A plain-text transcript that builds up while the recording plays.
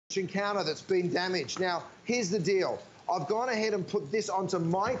counter that's been damaged. Now, here's the deal. I've gone ahead and put this onto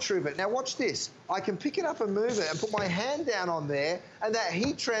my trivet. Now watch this. I can pick it up and move it and put my hand down on there, and that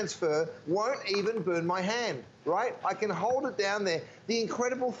heat transfer won't even burn my hand, right? I can hold it down there. The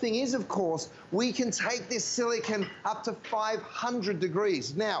incredible thing is, of course, we can take this silicone up to 500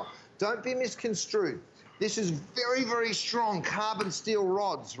 degrees. Now, don't be misconstrued. This is very, very strong carbon steel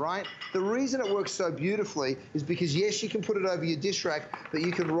rods, right? The reason it works so beautifully is because, yes, you can put it over your dish rack, but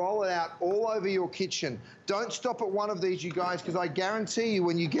you can roll it out all over your kitchen. Don't stop at one of these, you guys, because I guarantee you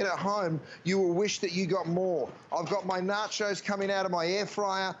when you get it home, you will wish that you got more. I've got my nachos coming out of my air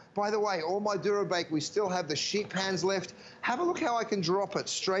fryer. By the way, all my Durabake, we still have the sheet pans left. Have a look how I can drop it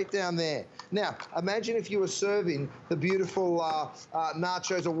straight down there. Now, imagine if you were serving the beautiful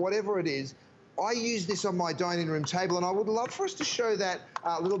nachos or whatever it is. I use this on my dining room table, and I would love for us to show that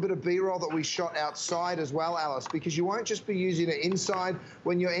little bit of B-roll that we shot outside as well, Alice, because you won't just be using it inside.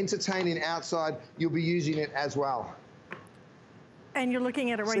 When you're entertaining outside, you'll be using it as well. And you're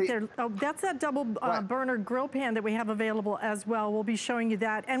looking at it right there. Oh, that's that double burner grill pan that we have available as well. We'll be showing you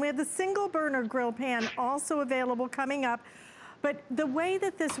that. And we have the single burner grill pan also available coming up. But the way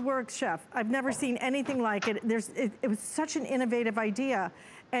that this works, Chef, I've never seen anything like it. It was such an innovative idea.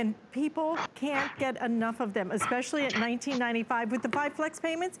 And people can't get enough of them, especially at $19.95. With the 5 flex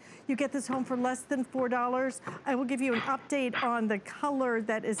payments, you get this home for less than $4. I will give you an update on the color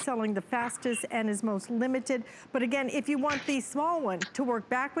that is selling the fastest and is most limited. But again, if you want the small one to work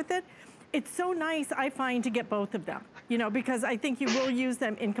back with it, it's so nice, I find, to get both of them, you know, because I think you will use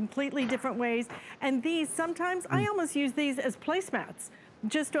them in completely different ways. And these, sometimes, I almost use these as placemats.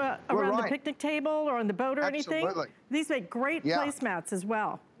 Just around the picnic table or on the boat or anything. These make great placemats as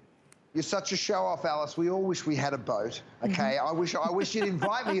well. You're such a show-off, Alice. We all wish we had a boat, okay? I wish you'd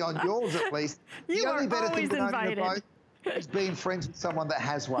invite me on yours at least. You are always invited. Is being friends with someone that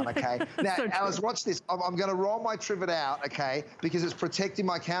has one, okay? Now, so Alice, watch this. I'm going to roll my trivet out, okay, because it's protecting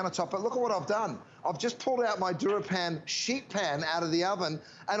my countertop. But look at what I've done. I've just pulled out my Durapan sheet pan out of the oven,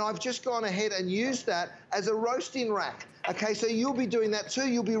 and I've just gone ahead and used that as a roasting rack. Okay, so you'll be doing that too.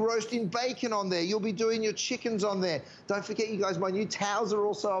 You'll be roasting bacon on there. You'll be doing your chickens on there. Don't forget, you guys, my new towels are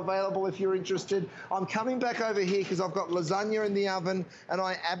also available if you're interested. I'm coming back over here because I've got lasagna in the oven, and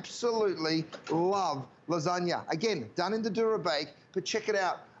I absolutely love lasagna. Again, done in the Durabake, but check it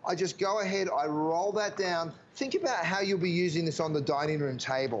out. I just go ahead, I roll that down. Think about how you'll be using this on the dining room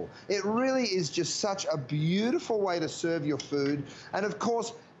table. It really is just such a beautiful way to serve your food. And of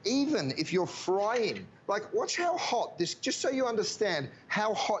course, even if you're frying, like watch how hot this, just so you understand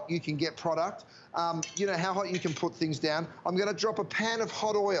how hot you can get product, you know, how hot you can put things down. I'm gonna drop a pan of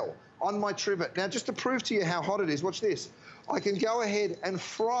hot oil on my trivet. Now, just to prove to you how hot it is, watch this. I can go ahead and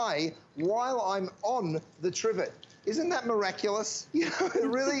fry while I'm on the trivet. Isn't that miraculous? You know, it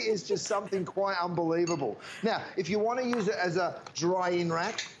really is just something quite unbelievable. Now, if you want to use it as a dry-in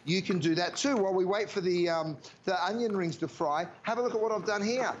rack, you can do that too. While we wait for the onion rings to fry, have a look at what I've done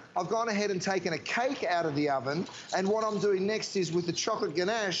here. I've gone ahead and taken a cake out of the oven, and what I'm doing next is with the chocolate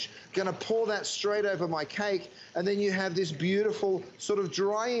ganache, gonna pour that straight over my cake, and then you have this beautiful sort of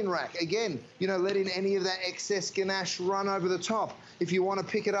dry-in rack. Again, you know, letting any of that excess ganache run over the top. If you want to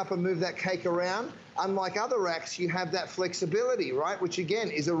pick it up and move that cake around, unlike other racks, you have that flexibility, right? Which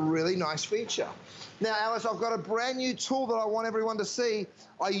again is a really nice feature. Now, Alice, I've got a brand new tool that I want everyone to see.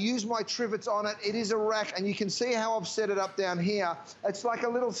 I use my trivets on it. It is a rack, and you can see how I've set it up down here. It's like a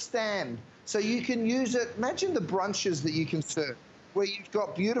little stand. So you can use it. Imagine the brunches that you can serve, where you've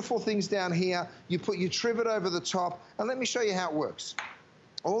got beautiful things down here. You put your trivet over the top, and let me show you how it works.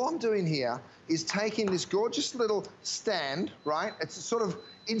 All I'm doing here is taking this gorgeous little stand, right? It's sort of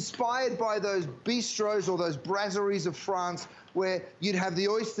inspired by those bistros or those brasseries of France where you'd have the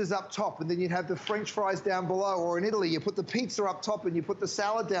oysters up top and then you'd have the French fries down below, or in Italy, you put the pizza up top and you put the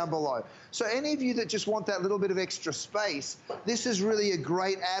salad down below. So any of you that just want that little bit of extra space, this is really a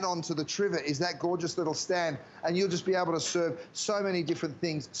great add-on to the trivet, is that gorgeous little stand, and you'll just be able to serve so many different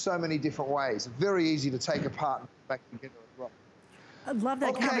things, so many different ways. Very easy to take apart and put back together as well. I love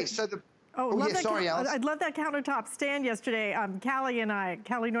that. Okay, so the... sorry, Alice. I love that countertop stand yesterday. Callie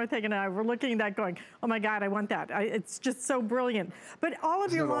Northegg and I were looking at that going, oh my God, I want that. It's just so brilliant. But all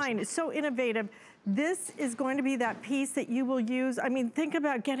of your line is so innovative. This is going to be that piece that you will use. I mean, think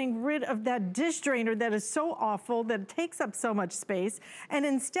about getting rid of that dish drainer that is so awful, that takes up so much space. And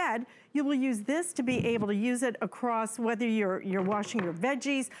instead, you will use this to be able to use it across whether you're washing your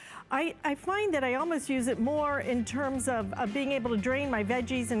veggies. I find that I almost use it more in terms of being able to drain my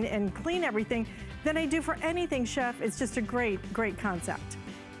veggies and clean everything than I do for anything, Chef. It's just a great, great concept.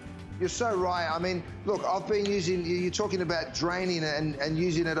 You're so right. I mean, look, I've been using, you're talking about draining it and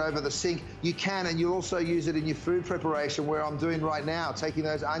using it over the sink. You can, and you'll also use it in your food preparation, where I'm doing right now, taking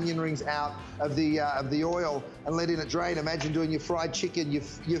those onion rings out of the oil and letting it drain. Imagine doing your fried chicken, your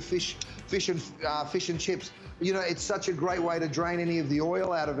fish and chips. You know, it's such a great way to drain any of the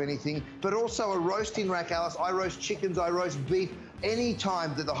oil out of anything. But also a roasting rack, Alice. I roast chickens, I roast beef. Any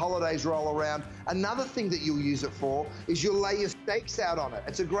time that the holidays roll around. Another thing that you'll use it for is you'll lay your steaks out on it.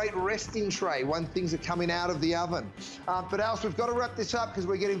 It's a great resting tray when things are coming out of the oven. But Alice, we've got to wrap this up because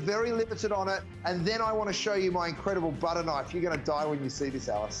we're getting very limited on it. And then I want to show you my incredible butter knife. You're going to die when you see this,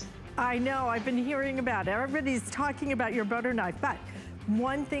 Alice. I know, I've been hearing about it. Everybody's talking about your butter knife, but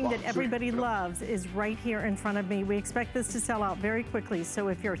one thing that everybody loves is right here in front of me. We expect this to sell out very quickly. So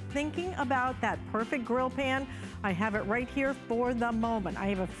if you're thinking about that perfect grill pan, I have it right here for the moment. I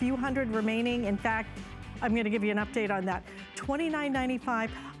have a few hundred remaining. In fact, I'm gonna give you an update on that. $29.95,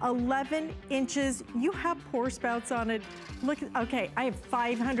 11 inches. You have pour spouts on it. Look, okay, I have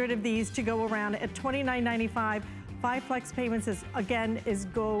 500 of these to go around at $29.95. 5 flex payments is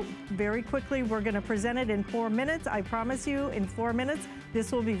go very quickly. We're gonna present it in 4 minutes. I promise you, in 4 minutes,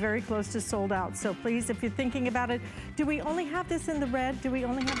 this will be very close to sold out. So please, if you're thinking about it, do we only have this in the red? Do we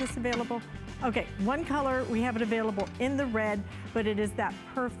only have this available? Okay, one color, we have it available in the red, but it is that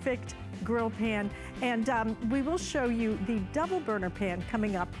perfect grill pan. And we will show you the double burner pan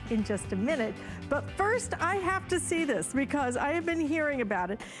coming up in just a minute. But first, I have to see this because I have been hearing about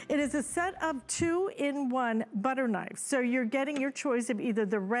it. It is a set of 2-in-1 butter knives. So you're getting your choice of either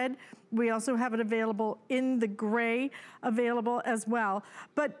the red, we also have it available in the gray available as well.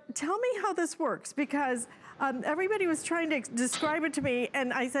 But tell me how this works, because everybody was trying to describe it to me,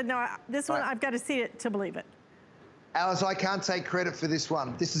 and I said, no, this one, I've got to see it to believe it. Alice, I can't take credit for this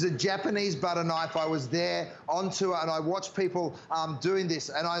one. This is a Japanese butter knife. I was there on tour and I watched people doing this,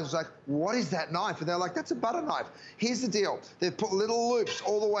 and I was like, what is that knife? And they're like, that's a butter knife. Here's the deal. They've put little loops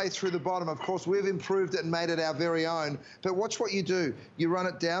all the way through the bottom. Of course, we've improved it and made it our very own. But watch what you do. You run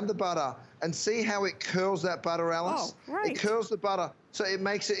it down the butter and see how it curls that butter, Alice. Oh, right. It curls the butter. So it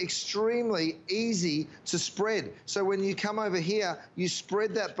makes it extremely easy to spread. So when you come over here, you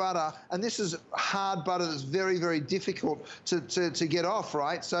spread that butter, and this is hard butter that's very, very difficult to get off,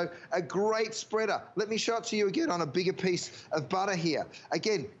 right? So a great spreader. Let me show it to you again on a bigger piece of butter here.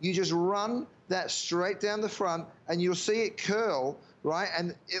 Again, you just run that straight down the front, and you'll see it curl, right?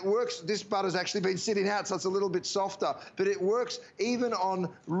 And it works. This butter's actually been sitting out, so it's a little bit softer, but it works even on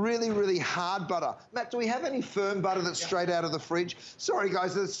really, really hard butter. Matt, do we have any firm butter that's straight out of the fridge? Sorry,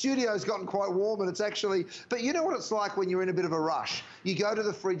 guys, the studio's gotten quite warm, and it's actually, but you know what it's like when you're in a bit of a rush. You go to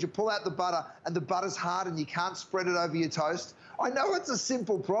the fridge, you pull out the butter, and the butter's hard, and you can't spread it over your toast. I know it's a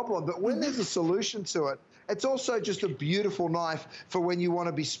simple problem, but when there's a solution to it, it's also just a beautiful knife for when you want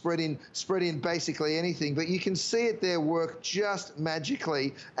to be spreading basically anything. But you can see it there work just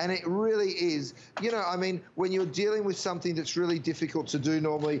magically, and it really is. You know, I mean, when you're dealing with something that's really difficult to do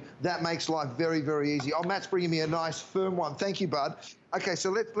normally, that makes life very, very easy. Oh, Matt's bringing me a nice firm one. Thank you, bud. Okay, so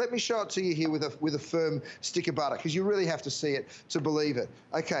let me show it to you here with a firm stick of butter, because you really have to see it to believe it.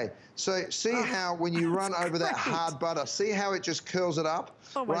 Okay, so see how when you run over that hard butter, see how it just curls it up,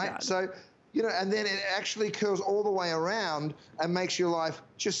 right? God. So, you know, and then it actually curls all the way around and makes your life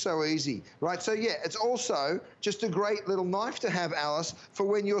just so easy, right? So yeah, it's also just a great little knife to have, Alice, for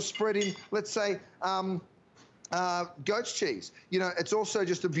when you're spreading, let's say, goat's cheese. You know, it's also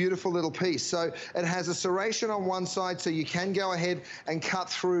just a beautiful little piece. So it has a serration on one side, so you can go ahead and cut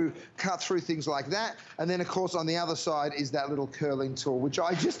through things like that. And then, of course, on the other side is that little curling tool, which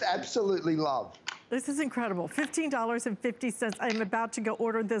I just absolutely love. This is incredible. $15.50. I'm about to go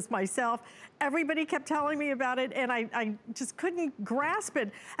order this myself. Everybody kept telling me about it, and I just couldn't grasp it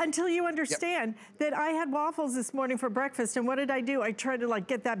until you understand that I had waffles this morning for breakfast, and what did I do? I tried to like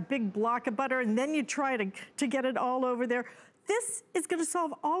get that big block of butter, and then you try to get it all over there. This is going to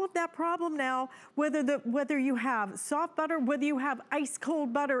solve all of that problem now. Whether you have soft butter, whether you have ice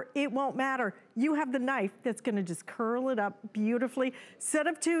cold butter, it won't matter. You have the knife that's going to just curl it up beautifully. Set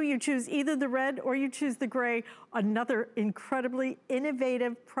of two, you choose either the red or you choose the gray. Another incredibly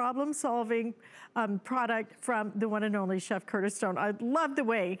innovative, problem-solving product from the one and only Chef Curtis Stone. I love the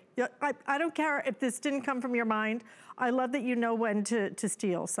way, I don't care if this didn't come from your mind. I love that you know when to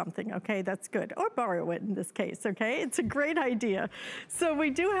steal something, okay? That's good. Or borrow it in this case, okay? It's a great idea. So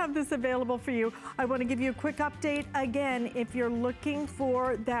we do have this available for you. I want to give you a quick update. Again, if you're looking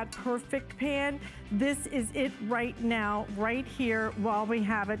for that perfect pan, this is it right now, right here while we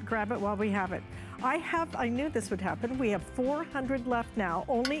have it. Grab it while we have it. I knew this would happen. We have 400 left now,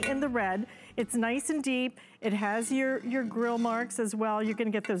 only in the red. It's nice and deep. It has your grill marks as well. You're gonna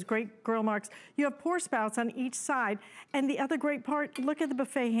get those great grill marks. You have pour spouts on each side. And the other great part, look at the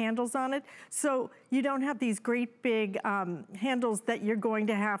buffet handles on it. So you don't have these great big handles that you're going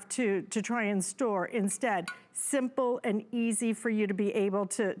to have to try and store. Instead, simple and easy for you to be able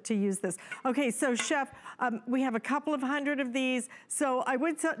to use this. Okay, so Chef, we have a couple of hundred of these, so I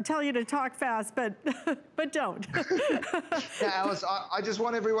would tell you to talk fast, but but don't. Yeah, Alice, I just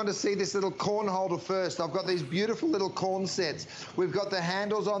want everyone to see this little corn holder first. I've got these beautiful little corn sets. We've got the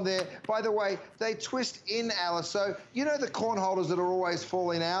handles on there. By the way, they twist in, Alice, so you know the corn holders that are always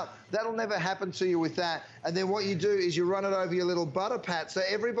falling out? That'll never happen to you with that. And then what you do is you run it over your little butter pat. So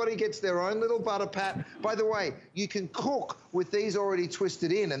everybody gets their own little butter pat. By the way, you can cook with these already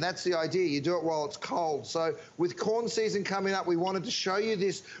twisted in, and that's the idea. You do it while it's cold. So with corn season coming up, we wanted to show you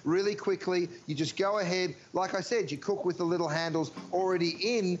this really quickly. You just go ahead, like I said, you cook with the little handles already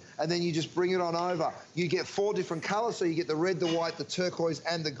in, and then you just bring it on over. You get 4 different colors, so you get the red, the white, the turquoise,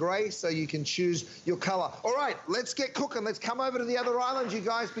 and the gray, so you can choose your color. All right, let's get cooking. Let's come over to the other island, you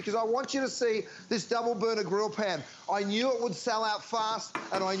guys, because I want you to see this double burner grill pan. I knew it would sell out fast,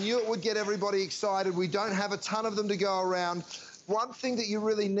 and I knew it would get everybody excited. We don't have a ton of them to go around. One thing that you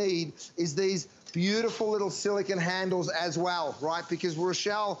really need is these beautiful little silicone handles as well, right? Because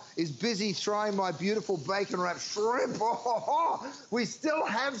Rochelle is busy throwing my beautiful bacon wrapped shrimp. Oh, we still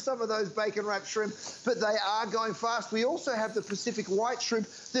have some of those bacon wrapped shrimp, but they are going fast. We also have the Pacific white shrimp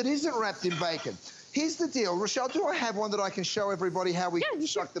that isn't wrapped in bacon. Here's the deal. Rochelle, do I have one that I can show everybody how we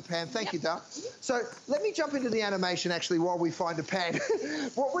construct the pan? Thank you, Dal. So let me jump into the animation, actually, while we find a pan.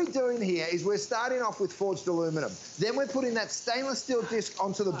 What we're doing here is we're starting off with forged aluminum. Then we're putting that stainless steel disc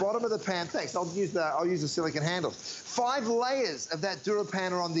onto the bottom of the pan. Thanks. I'll use the silicone handles. 5 layers of that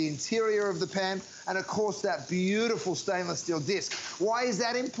DuraPan are on the interior of the pan, and of course that beautiful stainless steel disc. Why is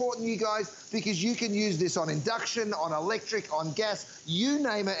that important, you guys? Because you can use this on induction, on electric, on gas, you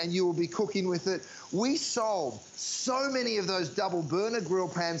name it, and you will be cooking with it. We sold so many of those double burner grill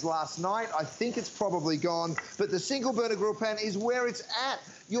pans last night. I think it's probably gone, but the single burner grill pan is where it's at.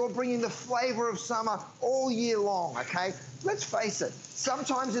 You're bringing the flavor of summer all year long, okay? Let's face it,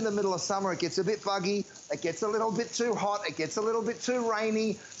 sometimes in the middle of summer it gets a bit buggy, it gets a little bit too hot, it gets a little bit too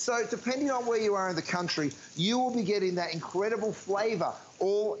rainy. So depending on where you are in the country, you will be getting that incredible flavor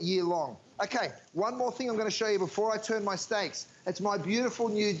all year long. Okay, one more thing I'm going to show you before I turn my steaks. It's my beautiful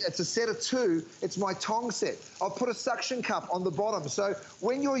new, it's a set of 2. It's my tong set. I'll put a suction cup on the bottom. So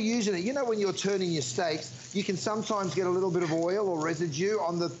when you're using it, you know when you're turning your steaks, you can sometimes get a little bit of oil or residue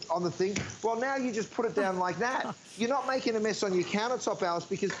on the thing. Well, now you just put it down like that. You're not making a mess on your countertop, Alice,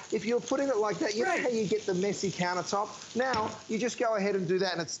 because if you're putting it like that, you know how you get the messy countertop? Now, you just go ahead and do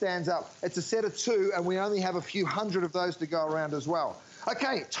that and it stands up. It's a set of 2, and we only have a few hundred of those to go around as well.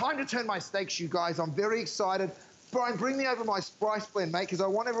 Okay, time to turn my steaks, you guys. I'm very excited. Brian, bring me over my spice blend, mate, because I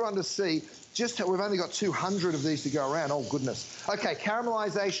want everyone to see just how we've only got 200 of these to go around. Oh, goodness. Okay,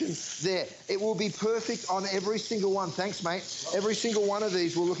 caramelization there. It will be perfect on every single one. Thanks, mate. Every single one of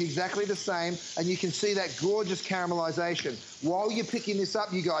these will look exactly the same, and you can see that gorgeous caramelization. While you're picking this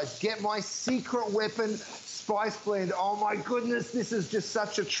up, you guys, get my secret weapon spice blend. Oh my goodness, this is just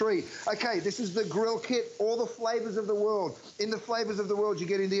such a treat. Okay, this is the grill kit, all the flavors of the world. In the flavors of the world, you're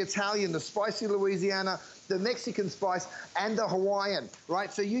getting the Italian, the spicy Louisiana, the Mexican spice, and the Hawaiian,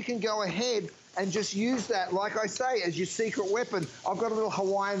 right? So you can go ahead and just use that, like I say, as your secret weapon. I've got a little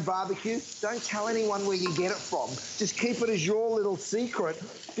Hawaiian barbecue. Don't tell anyone where you get it from. Just keep it as your little secret,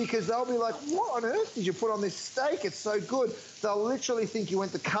 because they'll be like, what on earth did you put on this steak? It's so good. They'll literally think you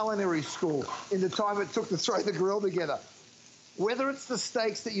went to culinary school in the time it took to throw the grill together. Whether it's the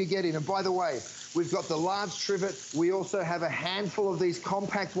steaks that you're getting, and by the way, we've got the large trivet. We also have a handful of these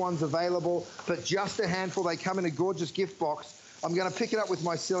compact ones available, but just a handful. They come in a gorgeous gift box. I'm going to pick it up with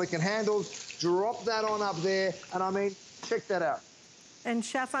my silicone handles, drop that on up there, and I mean, check that out. And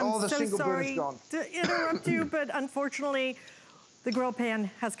Chef, I'm so sorry to interrupt you, but unfortunately, the grill pan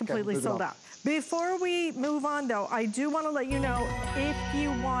has completely sold out. Before we move on, though, I do want to let you know, if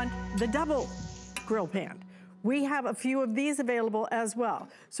you want the double grill pan, we have a few of these available as well.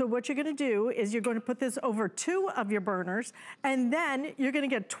 So what you're gonna do is you're gonna put this over 2 of your burners, and then you're gonna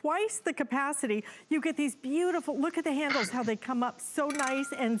get twice the capacity. You get these beautiful, look at the handles, how they come up so nice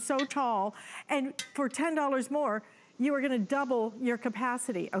and so tall. And for $10 more, you are gonna double your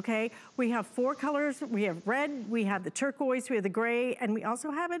capacity, okay? We have 4 colors. We have red, we have the turquoise, we have the gray, and we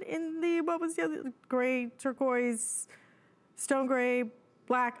also have it in the, what was the other? Gray, turquoise, stone gray,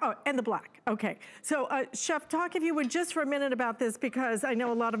 black, oh, and the black. Okay, so Chef, talk if you would just for a minute about this, because I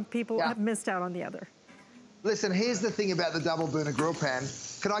know a lot of people have missed out on the other. Listen, here's the thing about the double burner grill pan.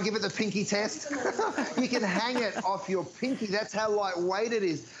 Can I give it the pinky test? You can hang it off your pinky. That's how lightweight it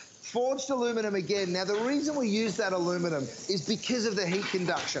is. Forged aluminum again. Now, the reason we use that aluminum is because of the heat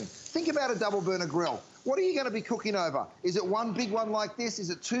conduction. Think about a double burner grill. What are you going to be cooking over? Is it one big one like this? Is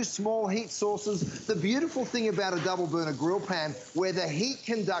it two small heat sources? The beautiful thing about a double burner grill pan where the heat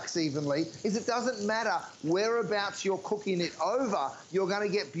conducts evenly is it doesn't matter whereabouts you're cooking it over, you're going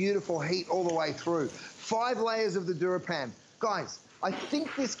to get beautiful heat all the way through. 5 layers of the DuraPan. Guys, I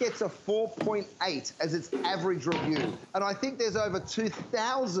think this gets a 4.8 as its average review. And I think there's over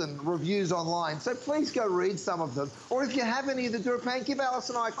 2,000 reviews online. So please go read some of them. Or if you have any of the DuraPan, give Alice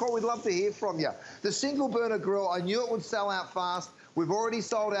and I a call. We'd love to hear from you. The single burner grill, I knew it would sell out fast. We've already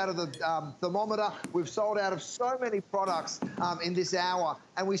sold out of the thermometer. We've sold out of so many products in this hour,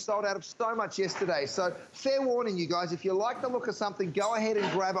 and we sold out of so much yesterday. So fair warning, you guys, if you like the look of something, go ahead and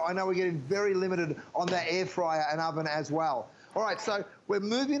grab it. I know we're getting very limited on that air fryer and oven as well. All right, so we're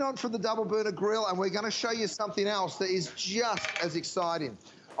moving on from the double burner grill, and we're going to show you something else that is just as exciting.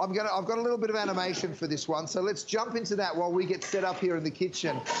 I've got a little bit of animation for this one, so let's jump into that while we get set up here in the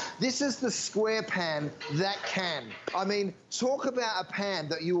kitchen. This is the square pan that can. I mean, talk about a pan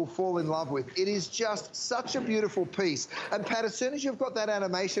that you will fall in love with. It is just such a beautiful piece. And Pat, as soon as you've got that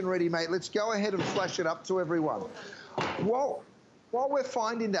animation ready, mate, let's go ahead and flash it up to everyone. While we're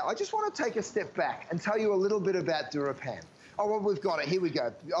finding that, I just want to take a step back and tell you a little bit about DuraPan. Oh, well, we've got it. Here we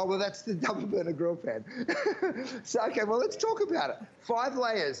go. Oh, well, that's the double burner grill pan. So, okay, well, let's talk about it. 5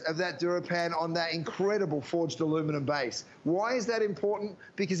 layers of that DuraPan on that incredible forged aluminum base. Why is that important?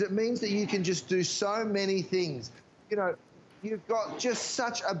 Because it means that you can just do so many things. You know, you've got just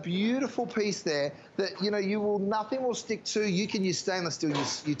such a beautiful piece there that, you know, nothing will stick to. You can use stainless steel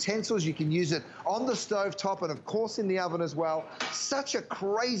utensils. You can use it on the stove top and, of course, in the oven as well. Such a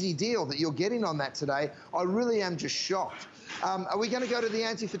crazy deal that you're getting on that today. I really am just shocked. Are we going to go to the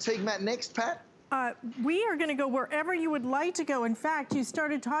anti-fatigue mat next, Pat? We are going to go wherever you would like to go. In fact, you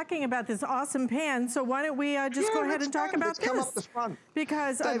started talking about this awesome pan, so why don't we just go ahead and talk about this? Let's come up the front.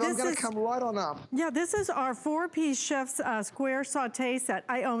 Because Dave, I'm going to come right on up. Yeah, this is our 4-piece chef's square saute set.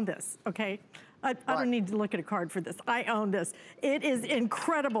 I own this, okay? I don't need to look at a card for this. I own this. It is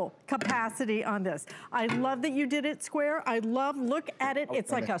incredible capacity on this. I love that you did it square. Look at it.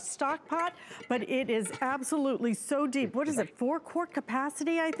 It's like a stock pot, but it is absolutely so deep. What is it, 4-quart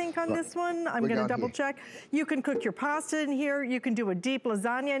capacity, I think, on this one? I'm gonna double check. You can cook your pasta in here. You can do a deep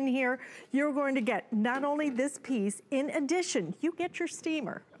lasagna in here. You're going to get not only this piece, in addition, you get your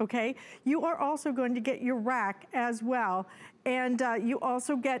steamer, okay? You are also going to get your rack as well. And you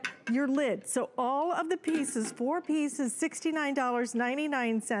also get your lid. So all of the pieces, 4 pieces,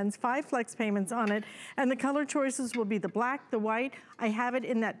 $69.99, 5 flex payments on it. And the color choices will be the black, the white. I have it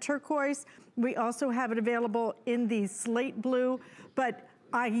in that turquoise. We also have it available in the slate blue, but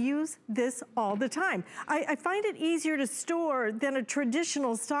I use this all the time. I find it easier to store than a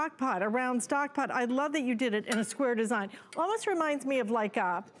traditional stock pot, a round stock pot. I love that you did it in a square design. Almost reminds me of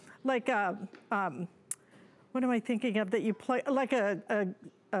what am I thinking of that you play, like a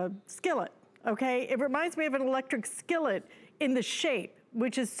skillet, okay? It reminds me of an electric skillet in the shape,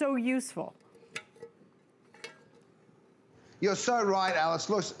 which is so useful. You're so right,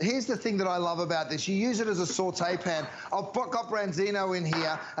 Alice. Look, here's the thing that I love about this. You use it as a saute pan. I've got branzino in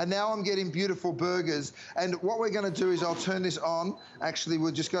here, and now I'm getting beautiful burgers. And what we're going to do is I'll turn this on. Actually,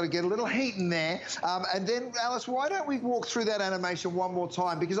 we've just got to get a little heat in there. And then, Alice, why don't we walk through that animation one more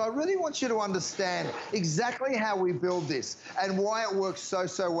time? Because I really want you to understand exactly how we build this and why it works so,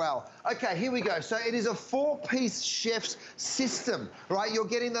 so well. Okay, here we go. So it is a 4-piece chef's system, right? You're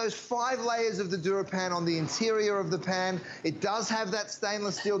getting those 5 layers of the DuraPan on the interior of the pan. It does have that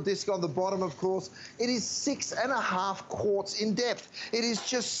stainless steel disc on the bottom, of course. It is 6.5 quarts in depth. It is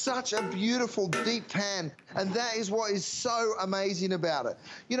just such a beautiful, deep pan, and that is what is so amazing about it.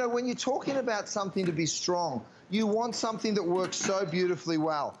 You know, when you're talking about something to be strong, you want something that works so beautifully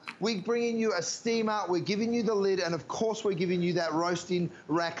well. We're bringing you a steamer, we're giving you the lid, and of course we're giving you that roasting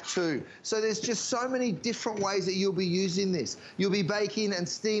rack too. So there's just so many different ways that you'll be using this. You'll be baking and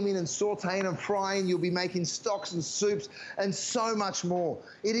steaming and sauteing and frying. You'll be making stocks and soups and so much more.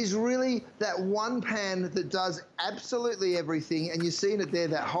 It is really that one pan that does absolutely everything, and you're seeing it there,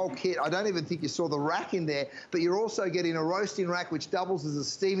 that whole kit. I don't even think you saw the rack in there, but you're also getting a roasting rack which doubles as a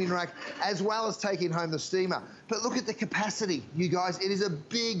steaming rack, as well as taking home the steamer. But look at the capacity, you guys. It is a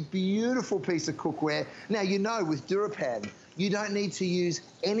big, beautiful piece of cookware. Now, you know, with DuraPan, you don't need to use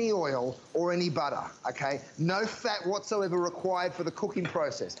any oil or any butter, okay? No fat whatsoever required for the cooking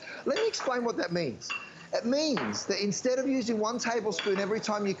process. Let me explain what that means. It means that instead of using 1 tablespoon every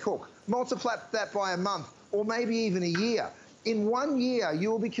time you cook, multiply that by a month, or maybe even a year. In 1 year,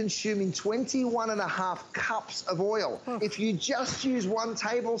 you will be consuming 21.5 cups of oil if you just use 1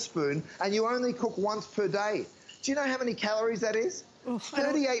 tablespoon and you only cook once per day. Do you know how many calories that is?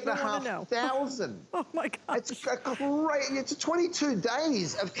 38,500. Oh my gosh. It's 22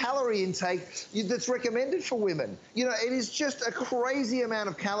 days of calorie intake that's recommended for women. You know, it is just a crazy amount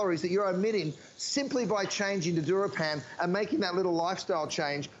of calories that you're omitting simply by changing to DuraPan and making that little lifestyle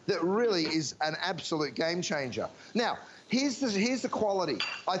change that really is an absolute game changer. Now, here's the quality.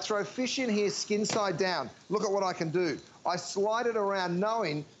 I throw fish in here skin side down. Look at what I can do. I slide it around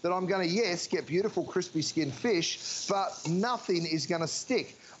knowing that I'm gonna, yes, get beautiful crispy skinned fish, but nothing is gonna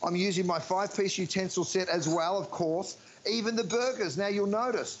stick. I'm using my 5-piece utensil set as well, of course. Even the burgers. Now you'll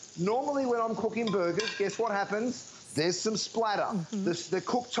notice, normally when I'm cooking burgers, guess what happens? There's some splatter. The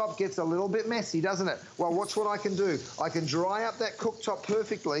cooktop gets a little bit messy, doesn't it? Well, watch what I can do. I can dry up that cooktop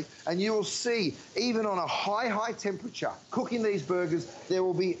perfectly, and you will see, even on a high temperature, cooking these burgers, there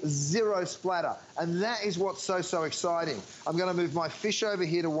will be 0 splatter. And that is what's so exciting. I'm gonna move my fish over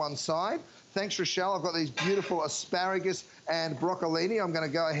here to one side. Thanks, Rochelle. I've got these beautiful asparagus and broccolini. I'm gonna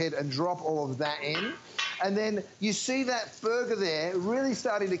go ahead and drop all of that in. And then you see that burger there really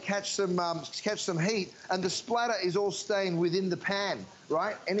starting to catch some heat, and the splatter is all staying within the pan,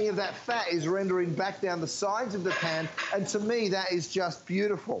 right? Any of that fat is rendering back down the sides of the pan, and to me, that is just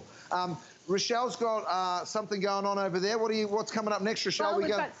beautiful. Rochelle's got something going on over there. What's coming up next, Rochelle? Well, we've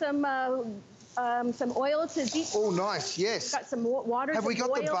got some oil to deep. Oh, nice, yes. We've got some water. Have we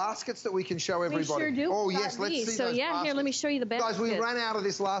got the baskets that we can show everybody? We sure do. Oh, yes, let's see So, those baskets. Here, let me show you the baskets. Guys, we ran out of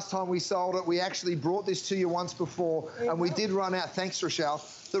this last time we sold it. We actually brought this to you once before, and we did run out. Thanks, Rochelle.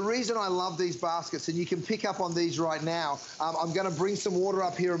 The reason I love these baskets, and you can pick up on these right now, I'm going to bring some water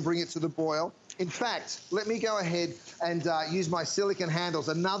up here and bring it to the boil. In fact, let me go ahead and use my silicone handles,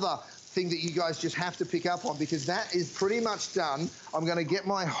 another thing that you guys just have to pick up on, because that is pretty much done. I'm going to get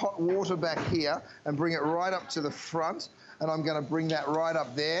my hot water back here and bring it right up to the front, and I'm going to bring that right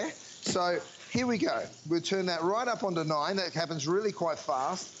up there. So here we go. We'll turn that right up onto 9. That happens really quite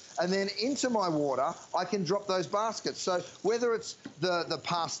fast. And then into my water, I can drop those baskets. So whether it's the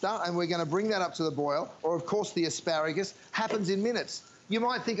pasta, and we're going to bring that up to the boil, or of course the asparagus, happens in minutes. You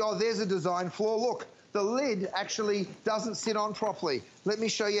might think, oh, there's a design flaw. Look, the lid actually doesn't sit on properly. Let me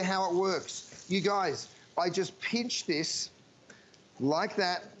show you how it works. You guys, I just pinch this like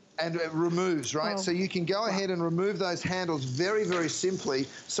that, and it removes, right? So you can go ahead and remove those handles very simply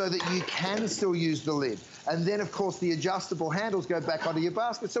so that you can still use the lid. And then, of course, the adjustable handles go back onto your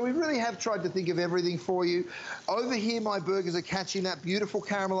basket. So we really have tried to think of everything for you. Over here, my burgers are catching that beautiful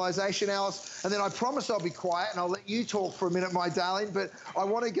caramelization, Alice. And then I promise I'll be quiet and I'll let you talk for a minute, my darling. But I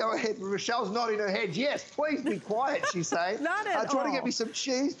want to go ahead. Rochelle's nodding her head. Yes, please be quiet, she's saying. Not at all. Try to get me some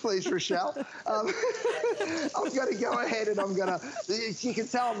cheese, please, Rochelle. I'm going to go ahead and I'm going to... You can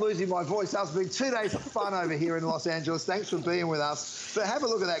tell I'm losing my voice. It's been 2 days of fun over here in Los Angeles. Thanks for being with us. But have a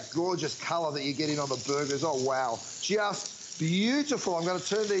look at that gorgeous color that you're getting on the burgers. Oh, wow. Just beautiful. I'm going to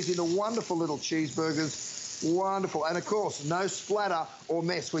turn these into wonderful little cheeseburgers. Wonderful. And, of course, no splatter or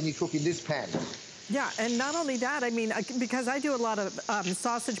mess when you cook in this pan. Yeah, and not only that, I mean, because I do a lot of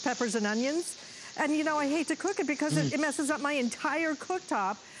sausage, peppers, and onions, and, you know, I hate to cook it because it messes up my entire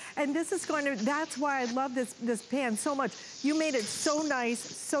cooktop. And this is going to, that's why I love this pan so much. You made it so nice,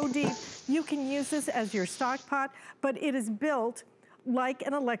 so deep. You can use this as your stock pot, but it is built like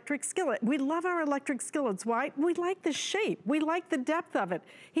an electric skillet. We love our electric skillets. Why? We like the shape. We like the depth of it.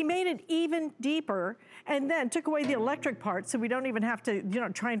 He made it even deeper and then took away the electric part so we don't even have to, you know,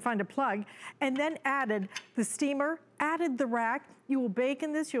 try and find a plug, and then added the steamer, added the rack. You will bake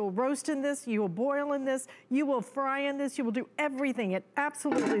in this, you will roast in this, you will boil in this, you will fry in this, you will do everything. It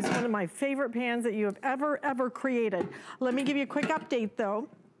absolutely is one of my favorite pans that you have ever created. Let me give you a quick update though.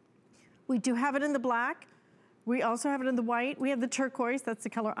 We do have it in the black. We also have it in the white. We have the turquoise, that's the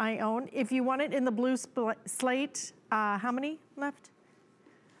color I own. If you want it in the blue slate, how many left?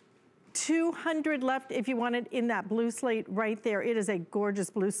 200 left if you want it in that blue slate right there. It is a gorgeous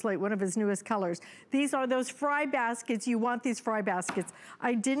blue slate, one of his newest colors. These are those fry baskets. You want these fry baskets.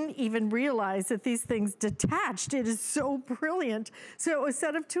 I didn't even realize that these things detached. It is so brilliant. So a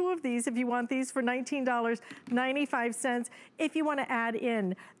set of 2 of these, if you want these for $19.95. If you want to add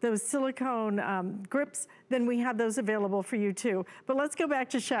in those silicone grips, then we have those available for you too. But let's go back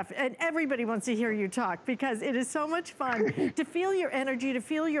to Chef, and everybody wants to hear you talk because it is so much fun to feel your energy, to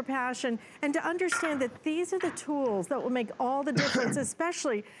feel your passion, and to understand that these are the tools that will make all the difference,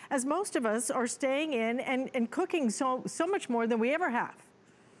 especially as most of us are staying in and cooking so much more than we ever have.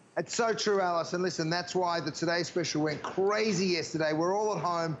 It's so true, Alice. And listen, that's why the Today Special went crazy yesterday. We're all at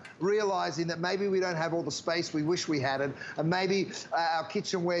home realizing that maybe we don't have all the space we wish we had, and maybe our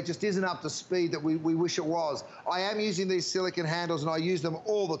kitchenware just isn't up to speed that we wish it was. I am using these silicone handles, and I use them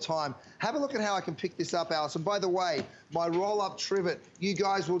all the time. Have a look at how I can pick this up, Alice. And by the way, my roll-up trivet, you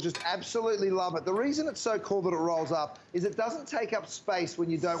guys will just absolutely love it. The reason it's so cool that it rolls up is it doesn't take up space when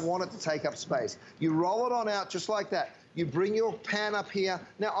you don't want it to take up space. You roll it on out just like that. You bring your pan up here.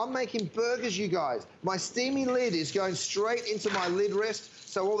 Now, I'm making burgers, you guys. My steamy lid is going straight into my lid rest,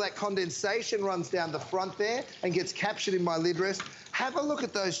 so all that condensation runs down the front there and gets captured in my lid rest. Have a look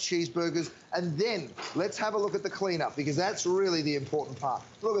at those cheeseburgers, and then let's have a look at the cleanup, because that's really the important part.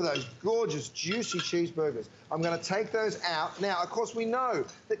 Look at those gorgeous, juicy cheeseburgers. I'm going to take those out. Now, of course, we know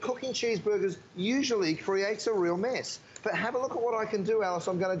that cooking cheeseburgers usually creates a real mess. But have a look at what I can do, Alice.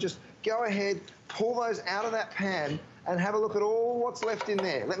 I'm going to just go ahead, pull those out of that pan, and have a look at all what's left in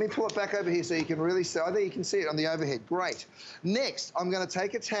there. Let me pull it back over here so you can really see. I think you can see it on the overhead. Great. Next, I'm going to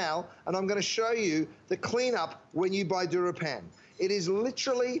take a towel, and I'm going to show you the cleanup when you buy DuraPan. It is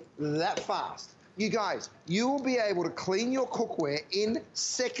literally that fast. You guys, you will be able to clean your cookware in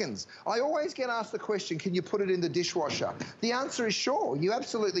seconds. I always get asked the question, can you put it in the dishwasher? The answer is sure, you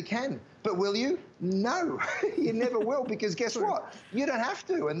absolutely can. But will you? No, you never will, because guess what? You don't have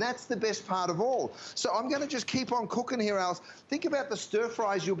to, and that's the best part of all. So I'm going to just keep on cooking here, Alice. Think about the stir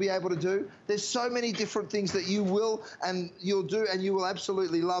fries you'll be able to do. There's so many different things that you will and you'll do, and you will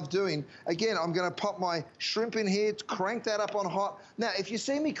absolutely love doing. Again, I'm going to pop my shrimp in here, crank that up on hot. Now, if you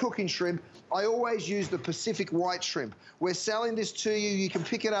see me cooking shrimp, I always use the Pacific white shrimp. We're selling this to you. You can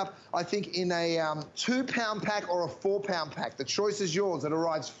pick it up, I think, in a 2-pound pack or a 4-pound pack. The choice is yours. It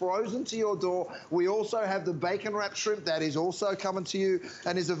arrives frozen to your door. We also have the bacon wrapped shrimp that is also coming to you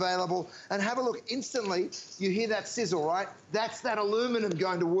and is available. And have a look. Instantly, you hear that sizzle, right? That's that aluminum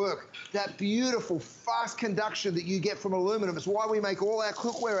going to work. That beautiful, fast conduction that you get from aluminum. It's why we make all our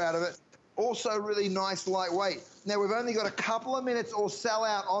cookware out of it. Also really nice, lightweight. Now, we've only got a couple of minutes or sell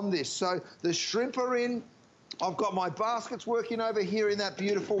out on this. So the shrimp are in. I've got my baskets working over here in that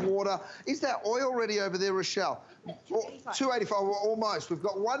beautiful water. Is that oil ready over there, Rochelle? 285, almost. We've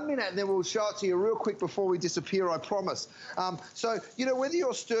got 1 minute, and then we'll show it to you real quick before we disappear, I promise. So, you know, whether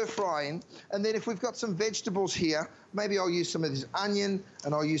you're stir frying, and then if we've got some vegetables here, maybe I'll use some of this onion,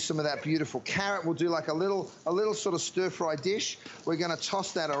 and I'll use some of that beautiful carrot. We'll do like a little sort of stir fry dish. We're going to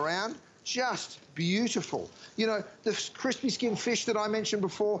toss that around. Just beautiful. You know, the crispy skin fish that I mentioned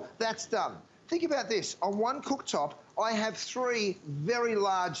before, that's done. Think about this. On one cooktop, I have 3 very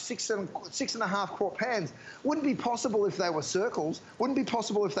large 6.5 quart pans. Wouldn't be possible if they were circles. Wouldn't be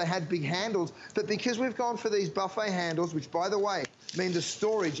possible if they had big handles. But because we've gone for these buffet handles, which, by the way, mean the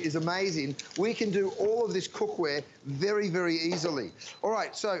storage is amazing, we can do all of this cookware very, very easily. All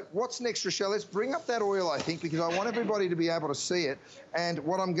right, so what's next, Rochelle? Let's bring up that oil, I think, because I want everybody to be able to see it. And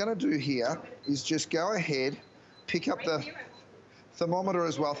what I'm going to do here is just go ahead, pick up the thermometer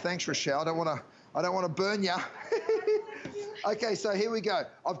as well. Thanks, Rochelle. I don't want to burn you. Okay, so here we go.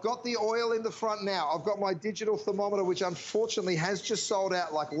 I've got the oil in the front now. I've got my digital thermometer, which unfortunately has just sold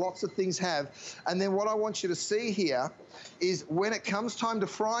out like lots of things have. And then what I want you to see here is when it comes time to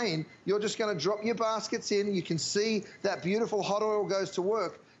frying, you're just going to drop your baskets in. You can see that beautiful hot oil goes to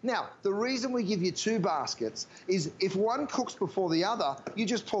work. Now, the reason we give you 2 baskets is if one cooks before the other, you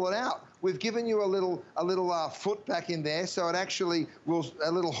just pull it out. We've given you a little foot back in there, so it actually will,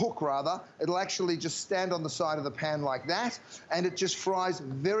 a little hook rather, it'll actually just stand on the side of the pan like that, and it just fries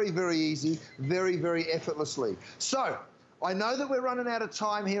very, very easy, very, very effortlessly. So, I know that we're running out of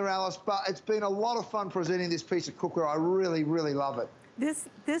time here, Alice, but it's been a lot of fun presenting this piece of cookware. I really, really love it.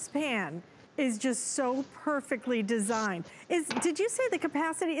 This pan is just so perfectly designed. Did you say the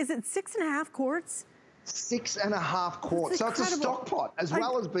capacity, is it 6.5 quarts? 6.5 quarts. So it's a stock pot as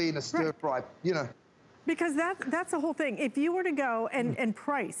well as being a stir fry, you know. Because that's the whole thing. If you were to go and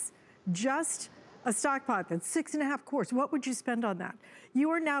price just a stock pot that's 6.5 quarts, what would you spend on that? You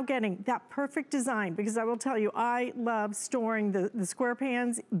are now getting that perfect design, because I will tell you, I love storing the square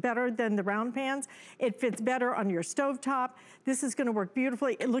pans better than the round pans. It fits better on your stovetop. This is gonna work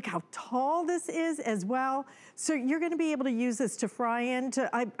beautifully. And look how tall this is as well. So you're gonna be able to use this to fry in.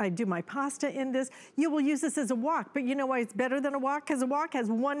 I do my pasta in this. You will use this as a wok, but you know why it's better than a wok? Because a wok has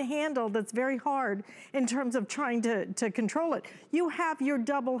one handle that's very hard in terms of trying to control it. You have your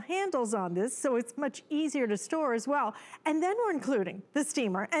double handles on this, so it's it's much easier to store as well. And then we're including the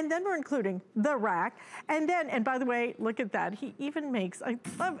steamer, and then we're including the rack, and then, and by the way, look at that. He even makes, I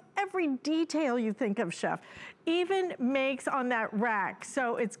love every detail you think of, Chef. Even makes on that rack,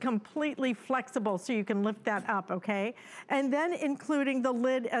 so it's completely flexible, so you can lift that up, okay? And then including the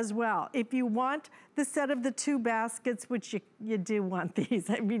lid as well. If you want the set of the 2 baskets, which you do want these.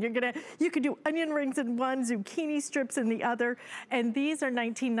 I mean, you could do onion rings in one, zucchini strips in the other, and these are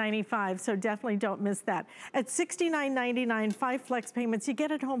 $19.95, so definitely don't miss that. At $69.99, 5 flex payments, you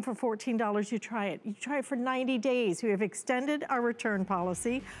get it home for $14, you try it. You try it for 90 days. We have extended our return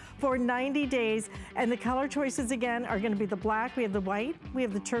policy for 90 days, and the color choices again are gonna be the black, we have the white, we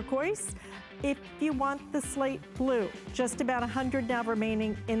have the turquoise. If you want the slate blue, just about 100 now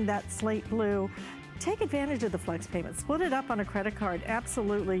remaining in that slate blue. Take advantage of the flex payment. Split it up on a credit card,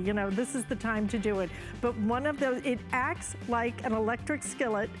 absolutely. You know, this is the time to do it. But one of those, it acts like an electric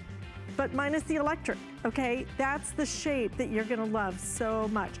skillet, but minus the electric, okay? That's the shape that you're gonna love so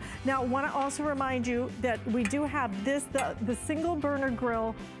much. Now, I wanna also remind you that we do have this, the single burner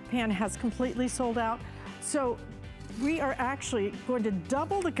grill pan has completely sold out. So we are actually going to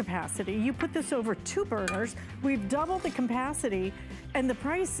double the capacity. You put this over 2 burners, we've doubled the capacity, and the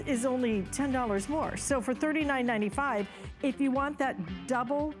price is only $10 more. So for $39.95, if you want that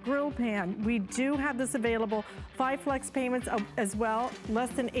double grill pan, we do have this available. 5 flex payments as well, less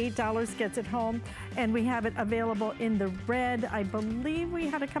than $8 gets it home. And we have it available in the red. I believe we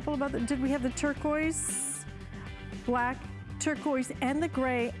had a couple of other, did we have the turquoise, black, turquoise, and the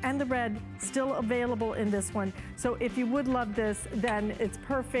gray and the red still available in this one. So if you would love this, then it's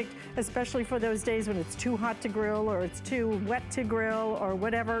perfect, especially for those days when it's too hot to grill or it's too wet to grill or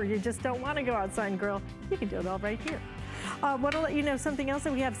whatever. You just don't want to go outside and grill. You can do it all right here. Want to let you know something else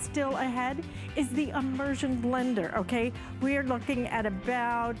that we have still ahead is the immersion blender, okay? We are looking at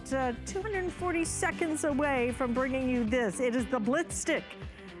about 240 seconds away from bringing you this. It is the Blitz Stick.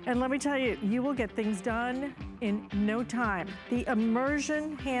 And let me tell you, you will get things done in no time. The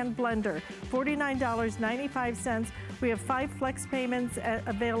immersion hand blender, $49.95. We have 5 flex payments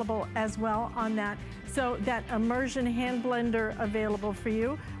available as well on that. So that immersion hand blender available for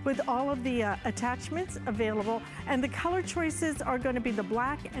you with all of the attachments available. And the color choices are going to be the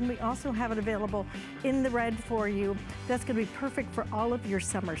black, and we also have it available in the red for you. That's going to be perfect for all of your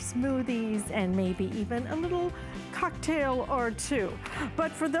summer smoothies and maybe even a little cocktail or 2.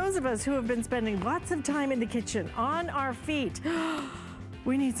 But for those of us who have been spending lots of time in the kitchen on our feet,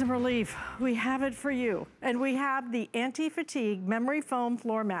 we need some relief. We have it for you. And we have the anti-fatigue memory foam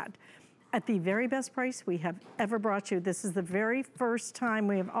floor mat at the very best price we have ever brought you. This is the very first time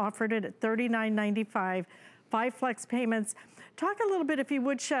we have offered it at $39.95, 5 flex payments. Talk a little bit, if you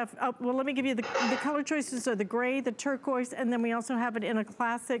would, Chef. Well, let me give you the color choices are the gray, the turquoise, and then we also have it in a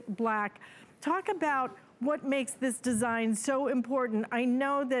classic black. Talk about what makes this design so important. I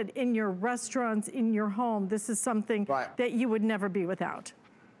know that in your restaurants, in your home, this is something that you would never be without.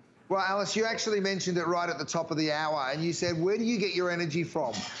 Well, Alice, you actually mentioned it right at the top of the hour, and you said, where do you get your energy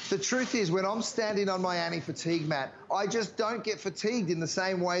from? The truth is, when I'm standing on my anti-fatigue mat, I just don't get fatigued in the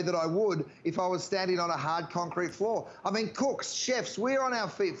same way that I would if I was standing on a hard concrete floor. I mean, cooks, chefs, we're on our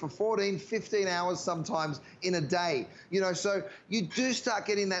feet for 14, 15 hours sometimes in a day. You know, so you do start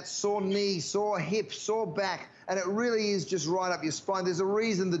getting that sore knee, sore hip, sore back, and it really is just right up your spine. There's a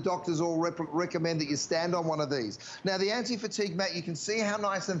reason the doctors all recommend that you stand on one of these. Now, the anti-fatigue mat, you can see how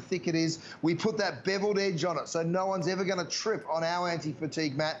nice and thick it is. We put that beveled edge on it, so no one's ever gonna trip on our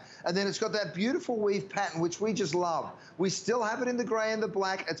anti-fatigue mat. And then it's got that beautiful weave pattern, which we just love. We still have it in the gray and the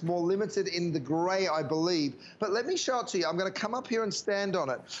black. It's more limited in the gray, I believe. But let me show it to you. I'm gonna come up here and stand on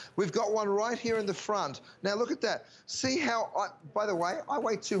it. We've got one right here in the front. Now, look at that. See how, by the way, I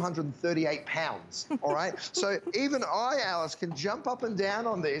weigh 238 pounds, all right? So even I, Alice, can jump up and down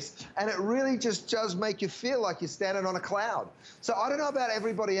on this, and it really just does make you feel like you're standing on a cloud. So I don't know about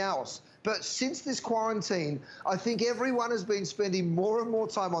everybody else, but since this quarantine, I think everyone has been spending more and more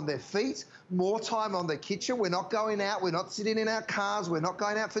time on their feet, more time on the kitchen. We're not going out, we're not sitting in our cars, we're not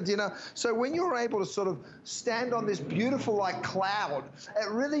going out for dinner. So when you're able to sort of stand on this beautiful like cloud, it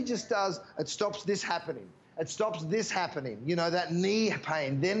really just does, it stops this happening. It stops this happening, you know, that knee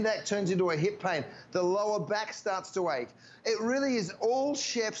pain, then that turns into a hip pain. The lower back starts to ache. It really is, all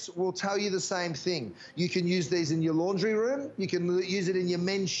chefs will tell you the same thing. You can use these in your laundry room. You can use it in your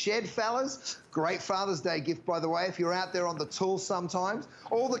men's shed, fellas. Great Father's Day gift, by the way, if you're out there on the tools sometimes.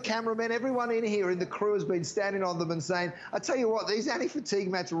 All the cameramen, everyone in here in the crew has been standing on them and saying, I tell you what, these anti-fatigue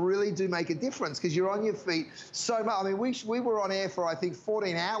mats really do make a difference because you're on your feet so much. I mean, we were on air for, I think,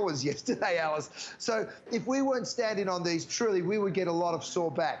 14 hours yesterday, Alice. So if we weren't standing on these, truly, we would get a lot of sore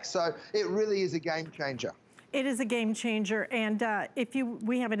back. So it really is a game changer. It is a game changer. And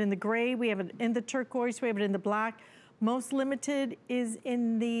we have it in the gray, we have it in the turquoise, we have it in the black. Most limited is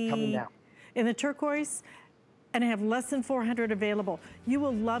in the... Coming now. In the turquoise, and I have less than 400 available. You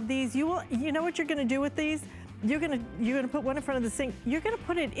will love these. You know what you're gonna do with these? You're gonna put one in front of the sink. You're gonna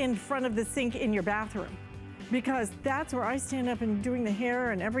put it in front of the sink in your bathroom, because that's where I stand up and doing the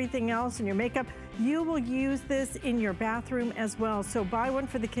hair and everything else and your makeup. You will use this in your bathroom as well. So buy one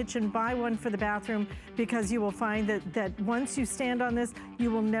for the kitchen, buy one for the bathroom, because you will find that once you stand on this,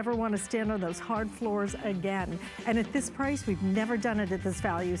 you will never want to stand on those hard floors again. And at this price, we've never done it at this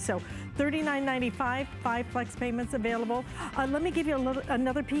value. So $39.95, 5 flex payments available. Let me give you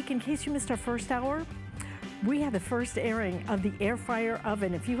another peek in case you missed our first hour. We have the first airing of the air fryer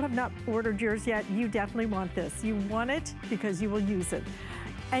oven. If you have not ordered yours yet, you definitely want this. You want it because you will use it.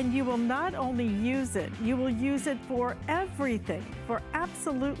 And you will not only use it, you will use it for everything, for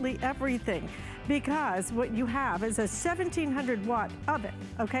absolutely everything. Because what you have is a 1700 watt oven,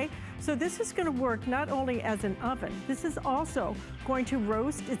 okay? So this is gonna work not only as an oven, this is also going to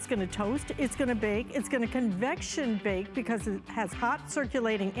roast, it's gonna toast, it's gonna bake, it's gonna convection bake because it has hot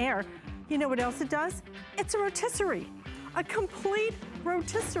circulating air. You know what else it does? It's a rotisserie, a complete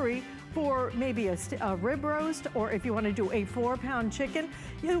rotisserie for maybe a rib roast, or if you want to do a 4-pound chicken,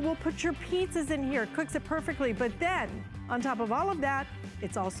 you will put your pizzas in here, cooks it perfectly. But then, on top of all of that,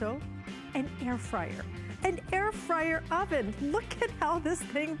 it's also an air fryer. An air fryer oven. Look at how this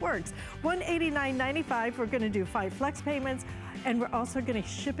thing works. $189.95, we're gonna do 5 flex payments, and we're also gonna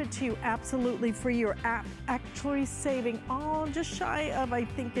ship it to you absolutely free. You're actually saving just shy of, I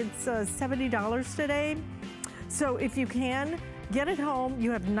think it's $70 today. So if you can, get it home.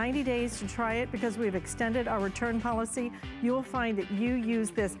 You have 90 days to try it because we've extended our return policy. You will find that you use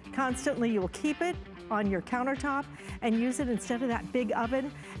this constantly. You will keep it on your countertop and use it instead of that big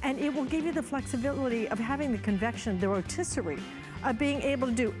oven. And it will give you the flexibility of having the convection, the rotisserie, of being able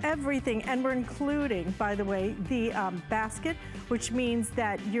to do everything. And we're including, by the way, the basket, which means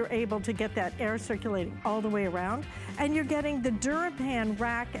that you're able to get that air circulating all the way around. And you're getting the DuraPan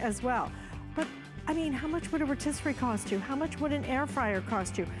rack as well. But I mean, how much would a rotisserie cost you? How much would an air fryer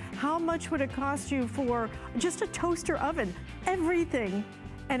cost you? How much would it cost you for just a toaster oven? Everything.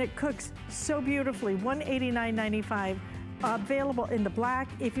 And it cooks so beautifully. $189.95. Available in the black.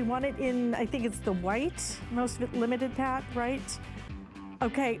 If you want it in, I think it's the white, most limited, Pat, right?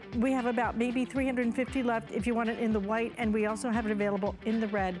 Okay, we have about maybe 350 left if you want it in the white, and we also have it available in the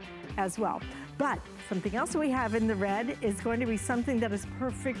red as well. But something else we have in the red is going to be something that is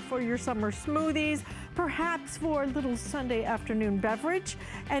perfect for your summer smoothies, perhaps for a little Sunday afternoon beverage,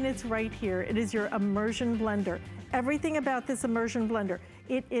 and it's right here. It is your immersion blender. Everything about this immersion blender,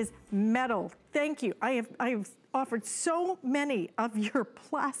 it is metal. Thank you. I have offered so many of your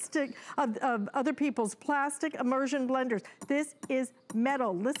plastic, of other people's plastic immersion blenders. This is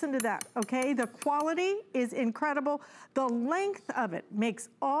metal. Listen to that, okay? The quality is incredible. The length of it makes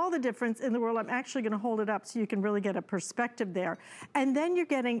all the difference in the world. I'm actually gonna hold it up so you can really get a perspective there. And then you're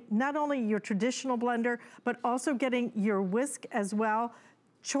getting not only your traditional blender, but also getting your whisk as well.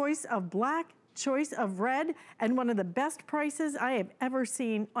 Choice of black, choice of red, and one of the best prices I have ever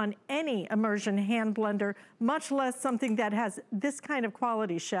seen on any immersion hand blender, much less something that has this kind of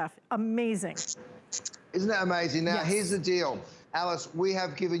quality, chef. Amazing. Isn't that amazing? Now, yes. Here's the deal. Alice, we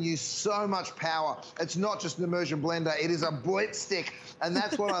have given you so much power. It's not just an immersion blender, it is a blitz stick, and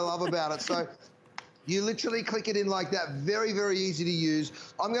that's what I love about it. So you literally click it in like that. Very, very easy to use.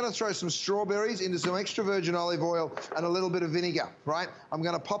 I'm gonna throw some strawberries into some extra virgin olive oil and a little bit of vinegar, right? I'm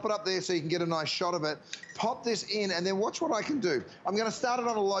gonna pop it up there so you can get a nice shot of it. Pop this in, and then watch what I can do. I'm gonna start it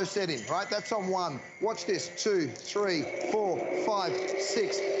on a low setting, right? That's on 1. Watch this, 2, 3, 4, 5,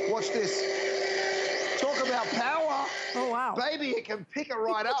 6. Watch this. Talk about power. Oh, wow. Baby, it can pick it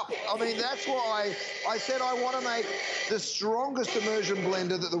right up. I mean, that's why I said I want to make the strongest immersion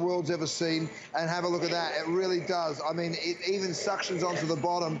blender that the world's ever seen, and have a look at that. It really does. I mean, it even suctions onto the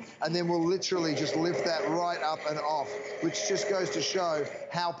bottom, and then we'll literally just lift that right up and off, which just goes to show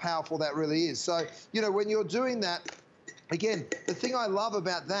how powerful that really is. So, you know, when you're doing that, Again, the thing I love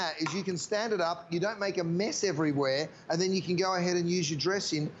about that is you can stand it up, you don't make a mess everywhere, and then you can go ahead and use your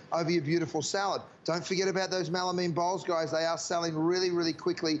dressing over your beautiful salad. Don't forget about those melamine bowls, guys. They are selling really, really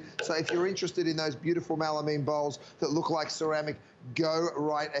quickly. So if you're interested in those beautiful melamine bowls that look like ceramic, go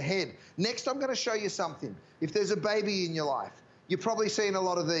right ahead. Next, I'm going to show you something. If there's a baby in your life, you're probably seeing a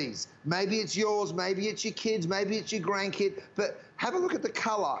lot of these. Maybe it's yours, maybe it's your kids, maybe it's your grandkid, but have a look at the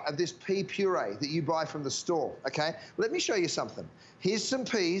color of this pea puree that you buy from the store, okay? Let me show you something. Here's some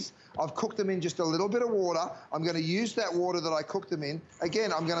peas. I've cooked them in just a little bit of water. I'm gonna use that water that I cooked them in.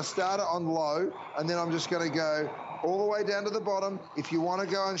 Again, I'm gonna start it on low, and then I'm just gonna go all the way down to the bottom. If you want to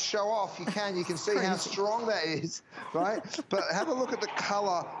go and show off, you can. You can see how strong that is, right? But have a look at the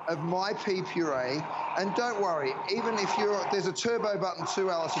color of my pea puree, and don't worry. Even if there's a turbo button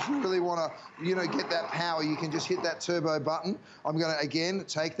too, Alice. If you really want to, get that power, you can just hit that turbo button. I'm going to again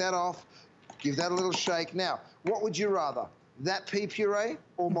take that off, give that a little shake. Now, what would you rather? That pea puree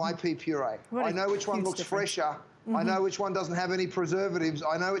or my pea puree? I know which one looks fresher. I know which one doesn't have any preservatives.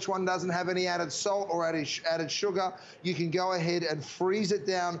 I know which one doesn't have any added salt or added sugar. You can go ahead and freeze it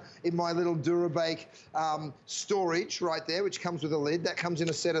down in my little Durabake storage right there, which comes with a lid. That comes in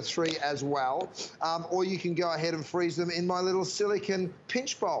a set of 3 as well. Or you can go ahead and freeze them in my little silicone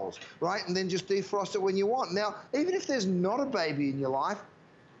pinch bowls, right? And then just defrost it when you want. Now, even if there's not a baby in your life,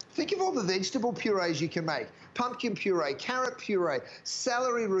 think of all the vegetable purees you can make. Pumpkin puree, carrot puree,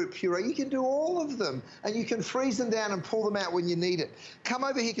 celery root puree. You can do all of them, and you can freeze them down and pull them out when you need it. Come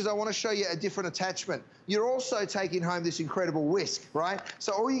over here because I want to show you a different attachment. You're also taking home this incredible whisk, right?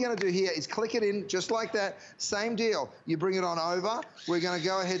 So all you're going to do here is click it in just like that. Same deal. You bring it on over. We're going to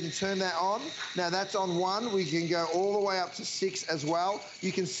go ahead and turn that on. Now that's on 1. We can go all the way up to 6 as well.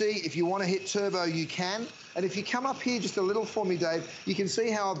 You can see if you want to hit turbo, you can. And if you come up here just a little for me, Dave, you can see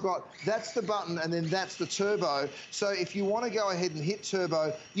how I've got, that's the button and then that's the turbo. So if you want to go ahead and hit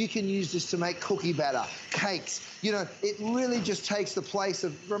turbo, you can use this to make cookie batter, cakes. It really just takes the place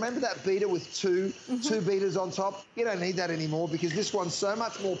of, remember that beater with two beaters on top? You don't need that anymore because this one's so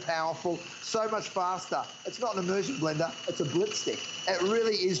much more powerful, so much faster. It's not an immersion blender, it's a blitz stick. It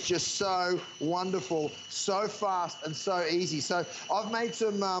really is just so wonderful, so fast and so easy. So I've made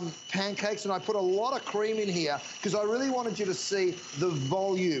some pancakes and I put a lot of cream in here because I really wanted you to see the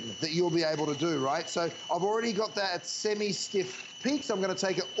volume that you'll be able to do, right? So I've already got that at semi-stiff peaks. I'm going to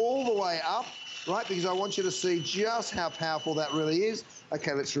take it all the way up, right, because I want you to see just how powerful that really is.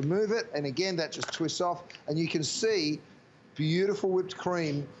 Okay, let's remove it. And again, that just twists off. And you can see beautiful whipped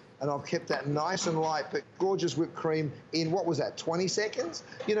cream. And I've kept that nice and light, but gorgeous whipped cream in, what was that, 20 seconds?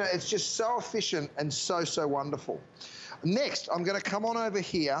 It's just so efficient and so, so wonderful. Next, I'm going to come on over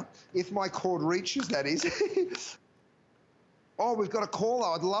here, if my cord reaches, that is. Oh, we've got a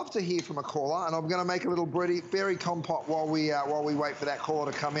caller. I'd love to hear from a caller, and I'm going to make a little berry compote while we wait for that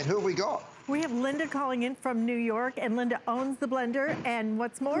caller to come in. Who have we got? We have Linda calling in from New York, and Linda owns the blender, and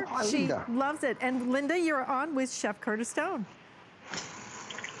what's more, she loves it. And Linda, you're on with Chef Curtis Stone.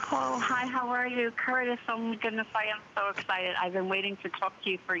 Oh, hi, how are you? Curtis, oh my goodness, I am so excited. I've been waiting to talk to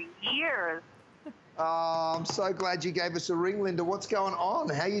you for years. Oh, I'm so glad you gave us a ring, Linda. What's going on?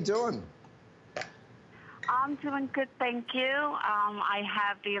 How you doing? I'm doing good, thank you. I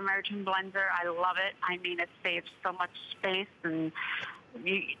have the immersion blender. I love it. I mean, it saves so much space, and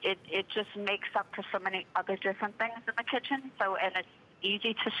it just makes up for so many other different things in the kitchen. And it's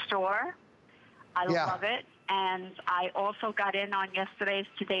easy to store. I love it. And I also got in on today's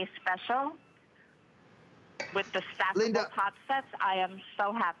special with the stackable top sets. I am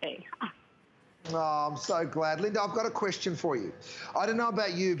so happy. Oh, I'm so glad. Linda, I've got a question for you. I don't know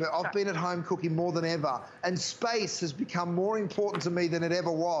about you, but I've been at home cooking more than ever, and space has become more important to me than it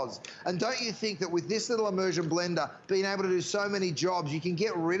ever was. And don't you think that with this little immersion blender, being able to do so many jobs, you can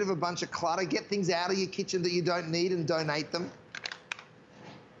get rid of a bunch of clutter, get things out of your kitchen that you don't need and donate them?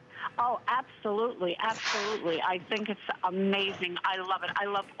 Oh, absolutely, absolutely. I think it's amazing. I love it. I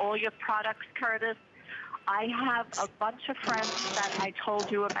love all your products, Curtis. I have a bunch of friends that I told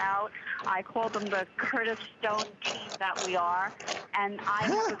you about. I call them the Curtis Stone team that we are. And I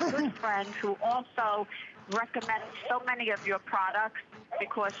have a good friend who also recommends so many of your products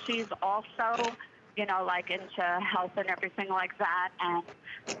because she's also, like into health and everything like that. And,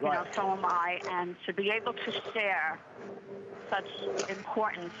 so am I. And to be able to share such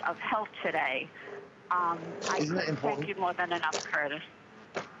importance of health today, I couldn't thank you more than enough, Curtis.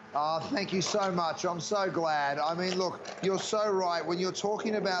 Oh, thank you so much. I'm so glad. I mean, look, you're so right. When you're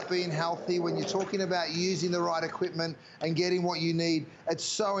talking about being healthy, when you're talking about using the right equipment and getting what you need, it's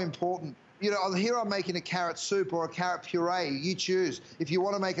so important. you know, here I'm making a carrot soup or a carrot puree. You choose. If you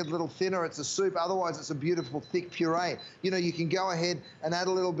want to make it a little thinner, it's a soup. Otherwise, it's a beautiful thick puree. You know, you can go ahead and add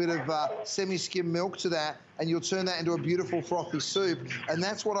a little bit of semi-skim milk to that, and you'll turn that into a beautiful frothy soup. And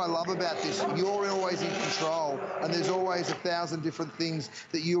that's what I love about this. You're always in control, and there's always 1,000 different things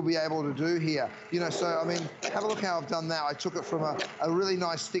that you'll be able to do here. You know, so, I mean, have a look how I've done that. I took it from a really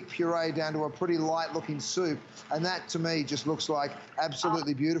nice thick puree down to a pretty light-looking soup, and that, to me, just looks like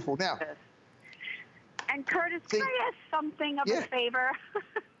absolutely beautiful. Now, and Curtis, can I ask something of a favor?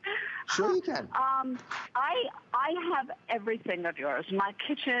 Sure you can. I have everything of yours. My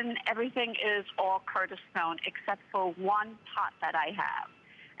kitchen, everything is all Curtis Stone except for one pot that I have.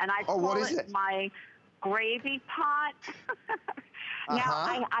 And I call it my gravy pot.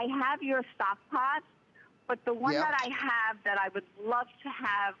 Now, I have your stock pot, but the one that I have that I would love to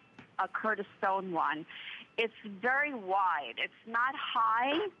have a Curtis Stone one, it's very wide. It's not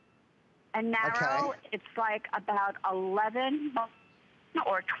high and narrow. It's like about 11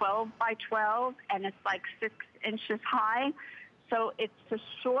 or 12 by 12, and it's like 6 inches high. So it's a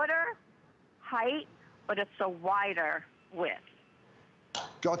shorter height, but it's a wider width.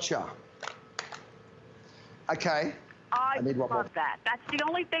 Gotcha. Okay. I love that. That's the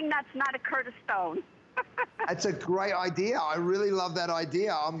only thing that's not a Curtis Stone. That's a great idea. I really love that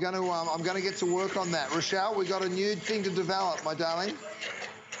idea. I'm going to get to work on that. Rochelle, we got a new thing to develop, my darling.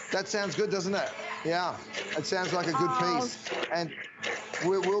 That sounds good, doesn't it? Yeah, it sounds like a good piece. And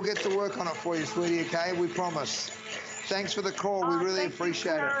we'll get to work on it for you, sweetie, okay? We promise. Thanks for the call. We really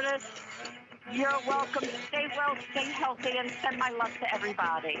appreciate it. You're welcome. Stay well, stay healthy, and send my love to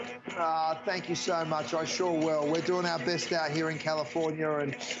everybody. Thank you so much. I sure will. We're doing our best out here in California,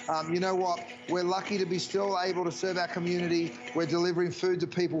 and you know what? We're lucky to be still able to serve our community. We're delivering food to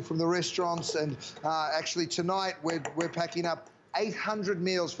people from the restaurants, and actually tonight we're packing up 800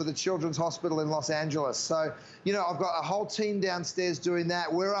 meals for the Children's Hospital in Los Angeles. So, you know, I've got a whole team downstairs doing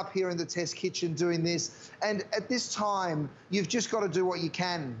that. We're up here in the test kitchen doing this. And at this time, you've just got to do what you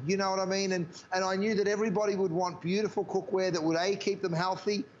can. You know what I mean? And I knew that everybody would want beautiful cookware that would, A, keep them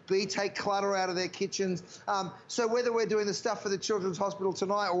healthy, B, take clutter out of their kitchens. So whether we're doing the stuff for the Children's Hospital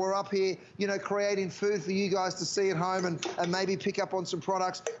tonight or we're up here, you know, creating food for you guys to see at home and maybe pick up on some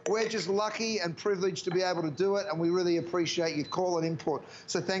products, we're just lucky and privileged to be able to do it, and we really appreciate your call and input.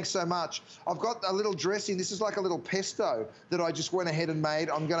 So thanks so much. I've got a little dressing. This is like a little pesto that I just went ahead and made.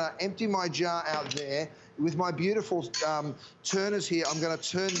 I'm going to empty my jar out there. With my beautiful turners here, I'm going to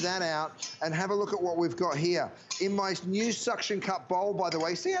turn that out and have a look at what we've got here. In my new suction cup bowl, by the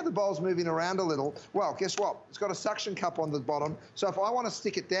way, see how the bowl's moving around a little? Well, guess what? It's got a suction cup on the bottom. So if I want to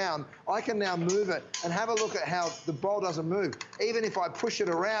stick it down, I can now move it and have a look at how the bowl doesn't move. Even if I push it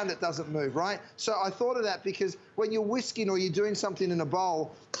around, it doesn't move, right? So I thought of that because when you're whisking or you're doing something in a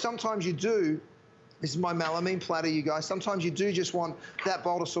bowl, sometimes you do. This is my melamine platter, you guys. Sometimes you do just want that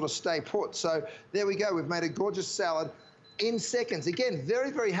bowl to sort of stay put. So there we go. We've made a gorgeous salad in seconds. Again, very,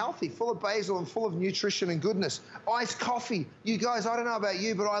 very healthy, full of basil and full of nutrition and goodness. Iced coffee. You guys, I don't know about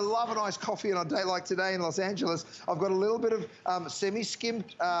you, but I love an iced coffee on a day like today in Los Angeles. I've got a little bit of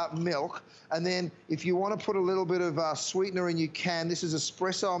semi-skimmed milk. And then if you want to put a little bit of sweetener in, you can. This is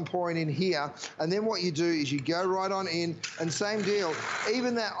espresso I'm pouring in here. And then what you do is you go right on in, and same deal.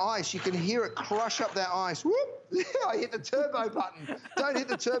 Even that ice, you can hear it crush up that ice. Whoop! I hit the turbo button. Don't hit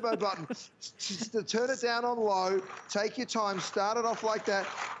the turbo button. Just turn it down on low. Take your time. Start it off like that,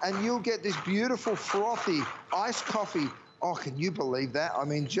 and you'll get this beautiful frothy iced coffee. Oh, can you believe that? I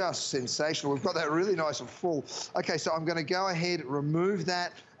mean, just sensational. We've got that really nice and full. Okay, so I'm going to go ahead, remove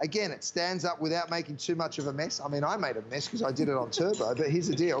that. Again, it stands up without making too much of a mess. I mean, I made a mess because I did it on turbo, but here's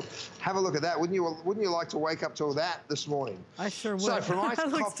the deal. Have a look at that. Wouldn't you like to wake up to all that this morning? I sure would. So from iced that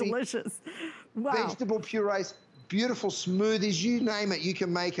looks coffee, delicious. Wow. Vegetable purees, beautiful smoothies, you name it, you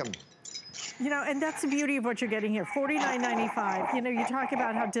can make them. You know, and that's the beauty of what you're getting here, $49.95. You know, you talk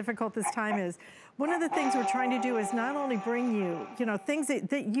about how difficult this time is. One of the things we're trying to do is not only bring you, you know, things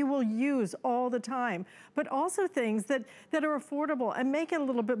that you will use all the time, but also things that are affordable, and make it a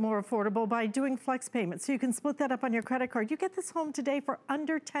little bit more affordable by doing flex payments. So you can split that up on your credit card. You get this home today for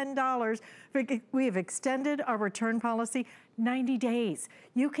under $10. We have extended our return policy 90 days.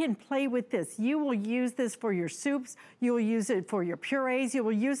 You can play with this. You will use this for your soups. You will use it for your purees. You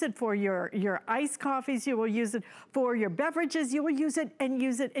will use it for your iced coffees. You will use it for your beverages. You will use it and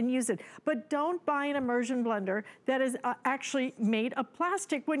use it and use it. But don't buy an immersion blender that is actually made of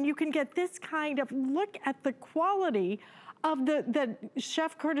plastic when you can get this kind of, look at the quality of that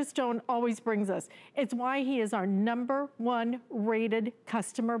Chef Curtis Stone always brings us. It's why he is our #1 rated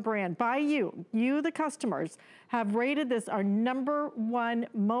customer brand by you. You, the customers, have rated this our #1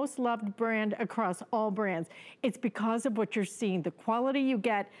 most loved brand across all brands. It's because of what you're seeing, the quality you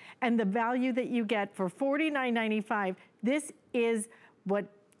get and the value that you get for $49.95. This is what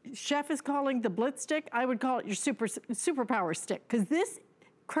Chef is calling the Blitz stick. I would call it your superpower stick, because this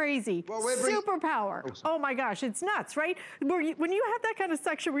crazy superpower. Oh my gosh, it's nuts, right? When you have that kind of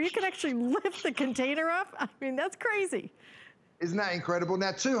section where you can actually lift the container up, I mean, that's crazy. Isn't that incredible?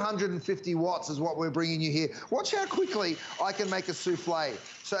 Now, 250 watts is what we're bringing you here. Watch how quickly I can make a souffle.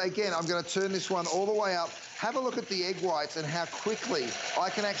 So again, I'm going to turn this one all the way up. Have a look at the egg whites and how quickly I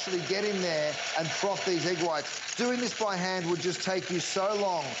can actually get in there and froth these egg whites. Doing this by hand would just take you so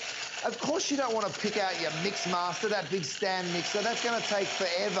long. Of course, you don't want to pick out your mix master, that big stand mixer. That's going to take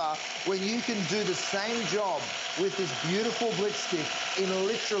forever when you can do the same job with this beautiful Blitz stick in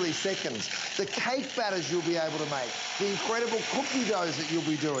literally seconds. The cake batters you'll be able to make, the incredible cookie doughs that you'll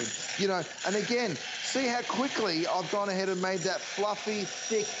be doing, you know, and again, see how quickly I've gone ahead and made that fluffy,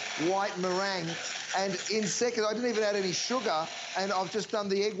 thick, white meringue. And in seconds, I didn't even add any sugar, and I've just done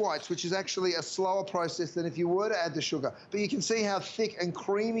the egg whites, which is actually a slower process than if you were to add the sugar. But you can see how thick and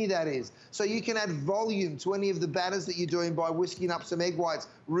creamy that is. So you can add volume to any of the batters that you're doing by whisking up some egg whites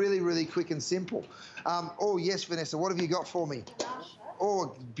really, really quick and simple. Oh, yes, Vanessa, what have you got for me? Ganache.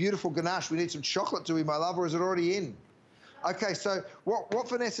 Oh, beautiful ganache. We need some chocolate, do we, my love, or is it already in? Okay, so what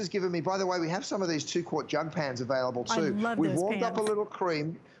Vanessa's given me, by the way, we have some of these 2-quart jug pans available too. I love We've those warmed pans. up a little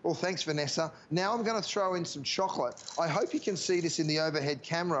cream. Well, thanks, Vanessa. Now I'm going to throw in some chocolate. I hope you can see this in the overhead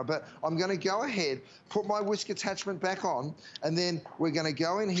camera, but I'm going to go ahead, put my whisk attachment back on, and then we're going to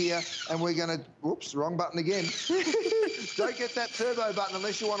go in here and we're going to, whoops, wrong button again. Don't get that turbo button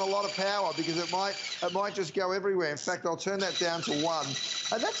unless you want a lot of power, because it might just go everywhere. In fact, I'll turn that down to 1.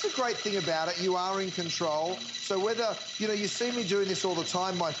 And that's the great thing about it. You are in control. So whether, you know, you see me doing this all the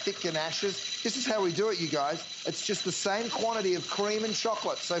time, my thick ganaches, this is how we do it, you guys. It's just the same quantity of cream and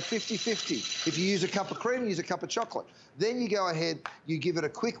chocolate. So 50-50. If you use a cup of cream, use a cup of chocolate. Then you go ahead, you give it a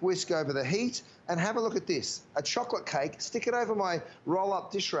quick whisk over the heat, and have a look at this. A chocolate cake, stick it over my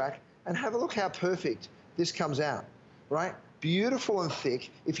roll-up dish rack, and have a look how perfect this comes out, right? Beautiful and thick.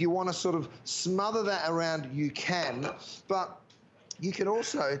 If you want to sort of smother that around, you can, but you can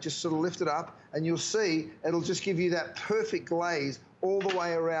also just sort of lift it up, and you'll see it'll just give you that perfect glaze all the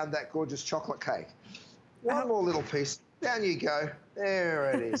way around that gorgeous chocolate cake. One more little piece. Down you go.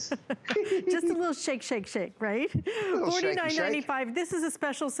 There it is. Just a little shake, shake, shake, right? $49.95. This is a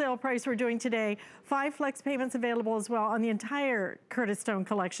special sale price we're doing today. 5 flex payments available as well on the entire Curtis Stone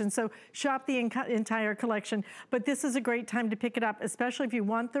collection. So shop the entire collection. But this is a great time to pick it up, especially if you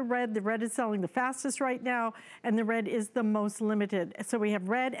want the red. The red is selling the fastest right now, and the red is the most limited. So we have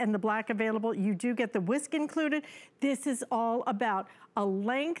red and the black available. You do get the whisk included. This is all about a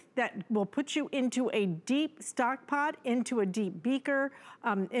length that will put you into a deep stock pot, into a deep beaker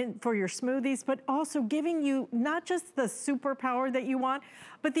for your smoothies, but also giving you not just the superpower that you want,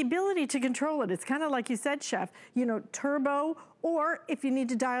 but the ability to control it. It's kind of like you said, Chef, you know, turbo, or if you need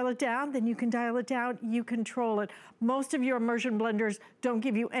to dial it down, then you can dial it down, you control it. Most of your immersion blenders don't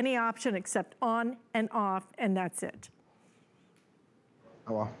give you any option except on and off, and that's it.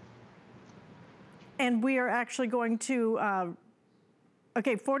 Oh, well. And we are actually going to,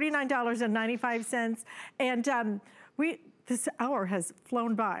 okay, $49.95. And this hour has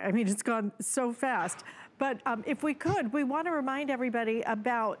flown by. I mean, it's gone so fast. But if we could, we want to remind everybody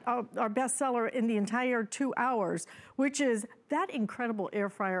about our bestseller in the entire 2 hours, which is that incredible air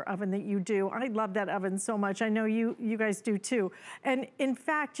fryer oven that you do. I love that oven so much. I know you guys do too. And in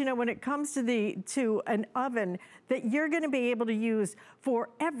fact, you know, when it comes to an oven that you're going to be able to use for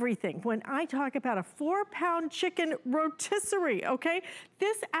everything, when I talk about a 4-pound chicken rotisserie, okay,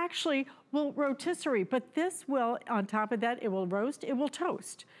 this actually will rotisserie, but this will, on top of that, it will roast, it will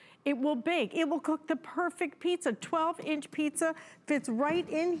toast. It will bake. It will cook the perfect pizza. 12-inch pizza fits right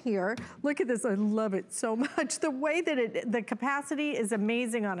in here. Look at this. I love it so much. The way that the capacity is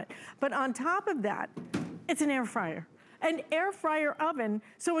amazing on it. But on top of that, it's an air fryer. An air fryer oven.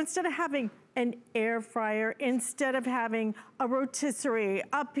 So instead of having an air fryer, instead of having a rotisserie,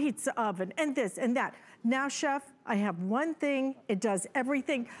 a pizza oven, and this and that, now, Chef, I have one thing, it does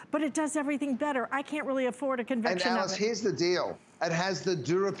everything, but it does everything better. I can't really afford a convection oven. And Alice, here's the deal. It has the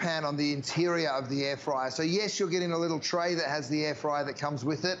DuraPan on the interior of the air fryer. So yes, you're getting a little tray that has the air fryer that comes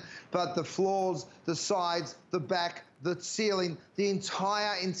with it, but the floors, the sides, the back, the ceiling, the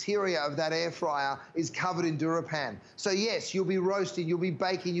entire interior of that air fryer is covered in DuraPan. So yes, you'll be roasting, you'll be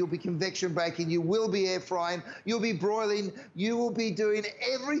baking, you'll be convection baking, you will be air frying, you'll be broiling, you will be doing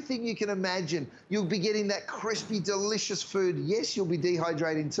everything you can imagine. You'll be getting that crispy, delicious food. Yes, you'll be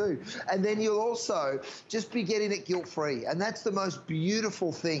dehydrating too. And then you'll also just be getting it guilt-free. And that's the most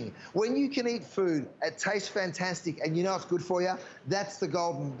beautiful thing. When you can eat food, it tastes fantastic, and you know it's good for you, that's the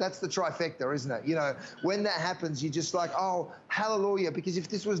trifecta, isn't it? You know, when that happens, you're just like, oh, hallelujah, because if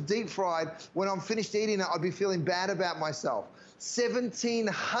this was deep fried, when I'm finished eating it, I'd be feeling bad about myself.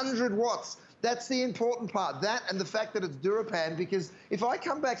 1,700 watts. That's the important part, that and the fact that it's DuraPan, because if I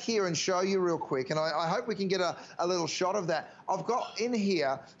come back here and show you real quick, and I hope we can get a little shot of that, I've got in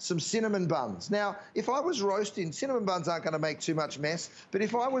here some cinnamon buns. Now, if I was roasting, cinnamon buns aren't going to make too much mess, but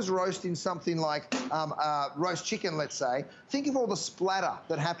if I was roasting something like roast chicken, let's say, think of all the splatter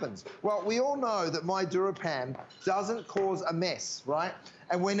that happens. Well, we all know that my DuraPan doesn't cause a mess, right?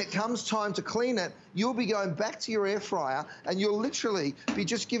 And when it comes time to clean it, you'll be going back to your air fryer and you'll literally be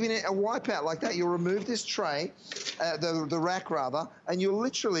just giving it a wipe out like that. You'll remove this tray, the rack rather, and you'll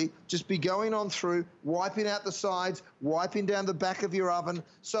literally just be going on through, wiping out the sides, wiping down the back of your oven.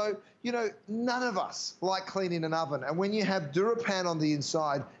 So, you know, none of us like cleaning an oven. And when you have DuraPan on the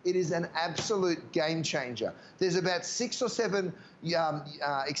inside, it is an absolute game changer. There's about 6 or 7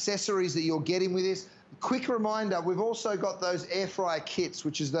 accessories that you're getting with this. Quick reminder, we've also got those air fryer kits,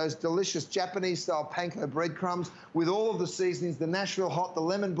 which is those delicious Japanese-style panko breadcrumbs with all of the seasonings, the Nashville hot, the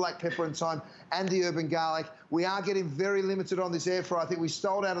lemon, black pepper and thyme, and the urban garlic. We are getting very limited on this air fryer. I think we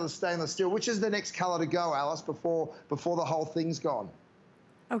sold out of the stainless steel. Which is the next color to go, Alice, before the whole thing's gone?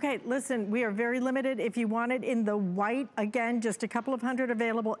 Okay, listen, we are very limited. If you want it in the white, again, just a couple of hundred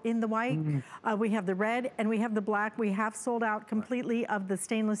available in the white. We have the red and we have the black. We have sold out completely of the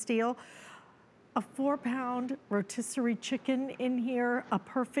stainless steel. A 4-pound rotisserie chicken in here, a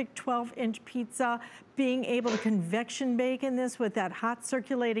perfect 12-inch pizza, being able to convection bake in this with that hot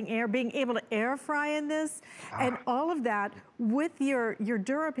circulating air, being able to air fry in this, and all of that with your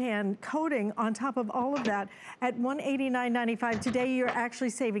DuraPan coating on top of all of that at $189.95. Today, you're actually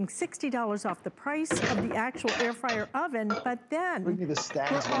saving $60 off the price of the actual air fryer oven, but then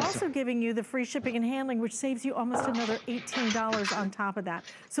we're also giving you the free shipping and handling, which saves you almost another $18 on top of that.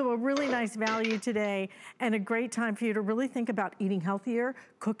 So a really nice value today and a great time for you to really think about eating healthier,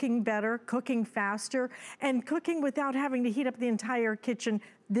 cooking better, cooking faster, and cooking without having to heat up the entire kitchen.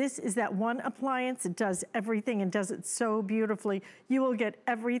 This is that one appliance. It does everything and does it so beautifully. You will get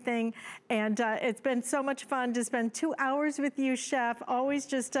everything. And it's been so much fun to spend 2 hours with you, Chef. Always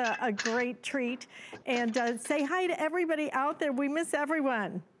just a great treat. And say hi to everybody out there. We miss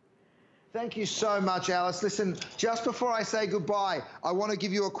everyone. Thank you so much, Alice. Listen, just before I say goodbye, I want to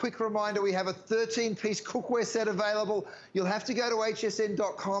give you a quick reminder. We have a 13-piece cookware set available. You'll have to go to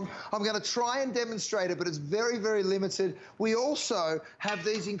hsn.com. I'm going to try and demonstrate it, but it's very, very limited. We also have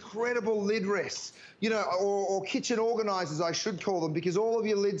these incredible lid rests, you know, or kitchen organizers, I should call them, because all of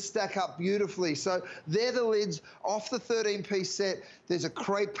your lids stack up beautifully. So they're the lids off the 13-piece set. There's a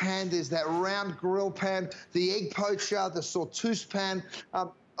crepe pan. There's that round grill pan, the egg poacher, the sauteuse pan.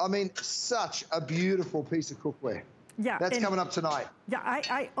 I mean, such a beautiful piece of cookware. Yeah. That's coming up tonight. Yeah,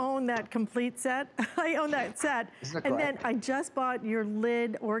 I own that complete set. I own that set. Isn't it and great? Then I just bought your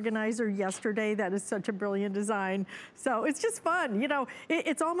lid organizer yesterday. That is such a brilliant design. So it's just fun. You know,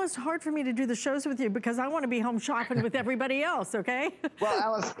 it's almost hard for me to do the shows with you because I want to be home shopping with everybody else, okay? Well,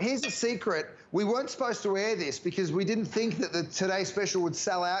 Alice, here's a secret. We weren't supposed to air this because we didn't think that the Today Special would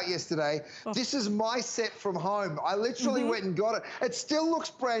sell out yesterday. Oh. This is my set from home. I literally went and got it. It still looks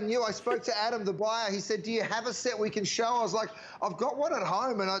brand new. I spoke to Adam, the buyer. He said, do you have a set we can show? I was like, I've got one at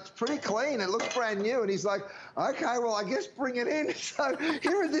home and it's pretty clean. It looks brand new. And he's like, okay, well, I guess bring it in. So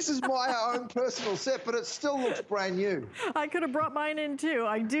here, this is my own personal set, but it still looks brand new. I could have brought mine in too.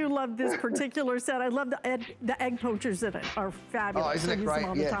 I do love this particular set. I love the egg poachers in it are fabulous. Oh, isn't it great?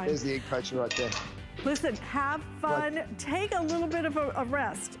 Yeah, there's the egg poacher right there. Listen, have fun. Right. Take a little bit of a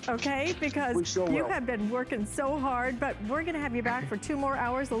rest, okay? Because you have been working so hard, but we're going to have you back for 2 more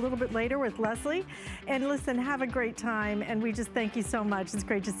hours a little bit later with Leslie. And listen, have a great time. And we just thank you so much. It's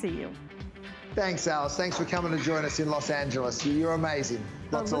great to see you. Thanks, Alice. Thanks for coming to join us in Los Angeles. You're amazing.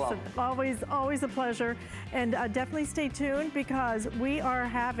 Lots of love. Always a pleasure. And definitely stay tuned because we are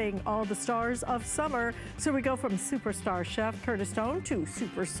having all the stars of summer. So we go from superstar chef Curtis Stone to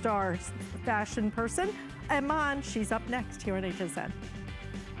superstar fashion person Iman. She's up next here on HSN.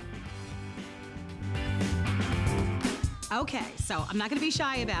 Okay, so I'm not gonna be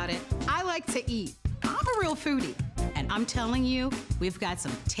shy about it. I like to eat. I'm a real foodie. And I'm telling you, we've got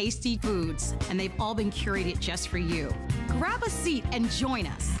some tasty foods, and they've all been curated just for you. Grab a seat and join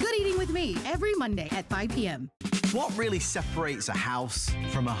us. Good Eating with Me every Monday at 5 p.m. What really separates a house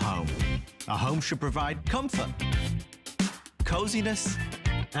from a home? A home should provide comfort, coziness,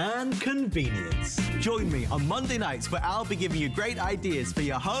 and convenience. Join me on Monday nights where I'll be giving you great ideas for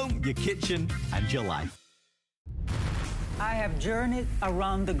your home, your kitchen, and your life. I have journeyed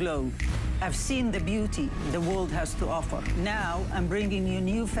around the globe. I've seen the beauty the world has to offer. Now I'm bringing you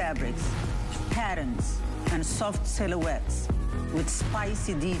new fabrics, patterns, and soft silhouettes with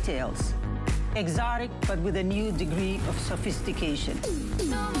spicy details. Exotic, but with a new degree of sophistication.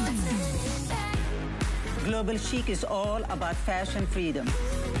 Global Chic is all about fashion freedom.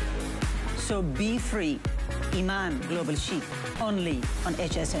 So be free. Iman Global Chic, only on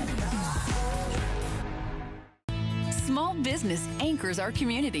HSN. Small business anchors our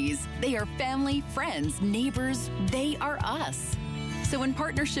communities. They are family, friends, neighbors. They are us. So in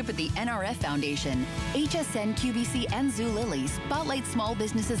partnership with the NRF Foundation, HSN, QVC, and Zulily spotlight small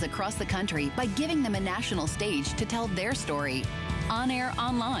businesses across the country by giving them a national stage to tell their story. On air,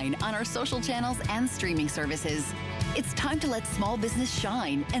 online, on our social channels and streaming services. It's time to let small business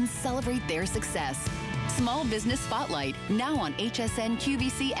shine and celebrate their success. Small Business Spotlight, now on HSN,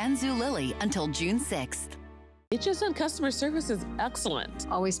 QVC, and Zulily until June 6th. HSN customer service is excellent.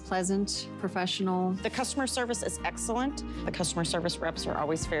 Always pleasant, professional. The customer service is excellent. The customer service reps are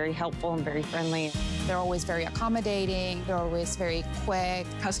always very helpful and very friendly. They're always very accommodating. They're always very quick.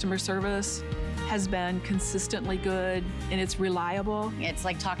 Customer service has been consistently good and it's reliable. It's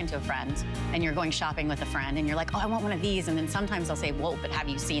like talking to a friend and you're going shopping with a friend and you're like, oh, I want one of these. And then sometimes they'll say, whoa, but have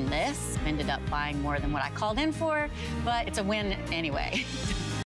you seen this? Ended up buying more than what I called in for, but it's a win anyway.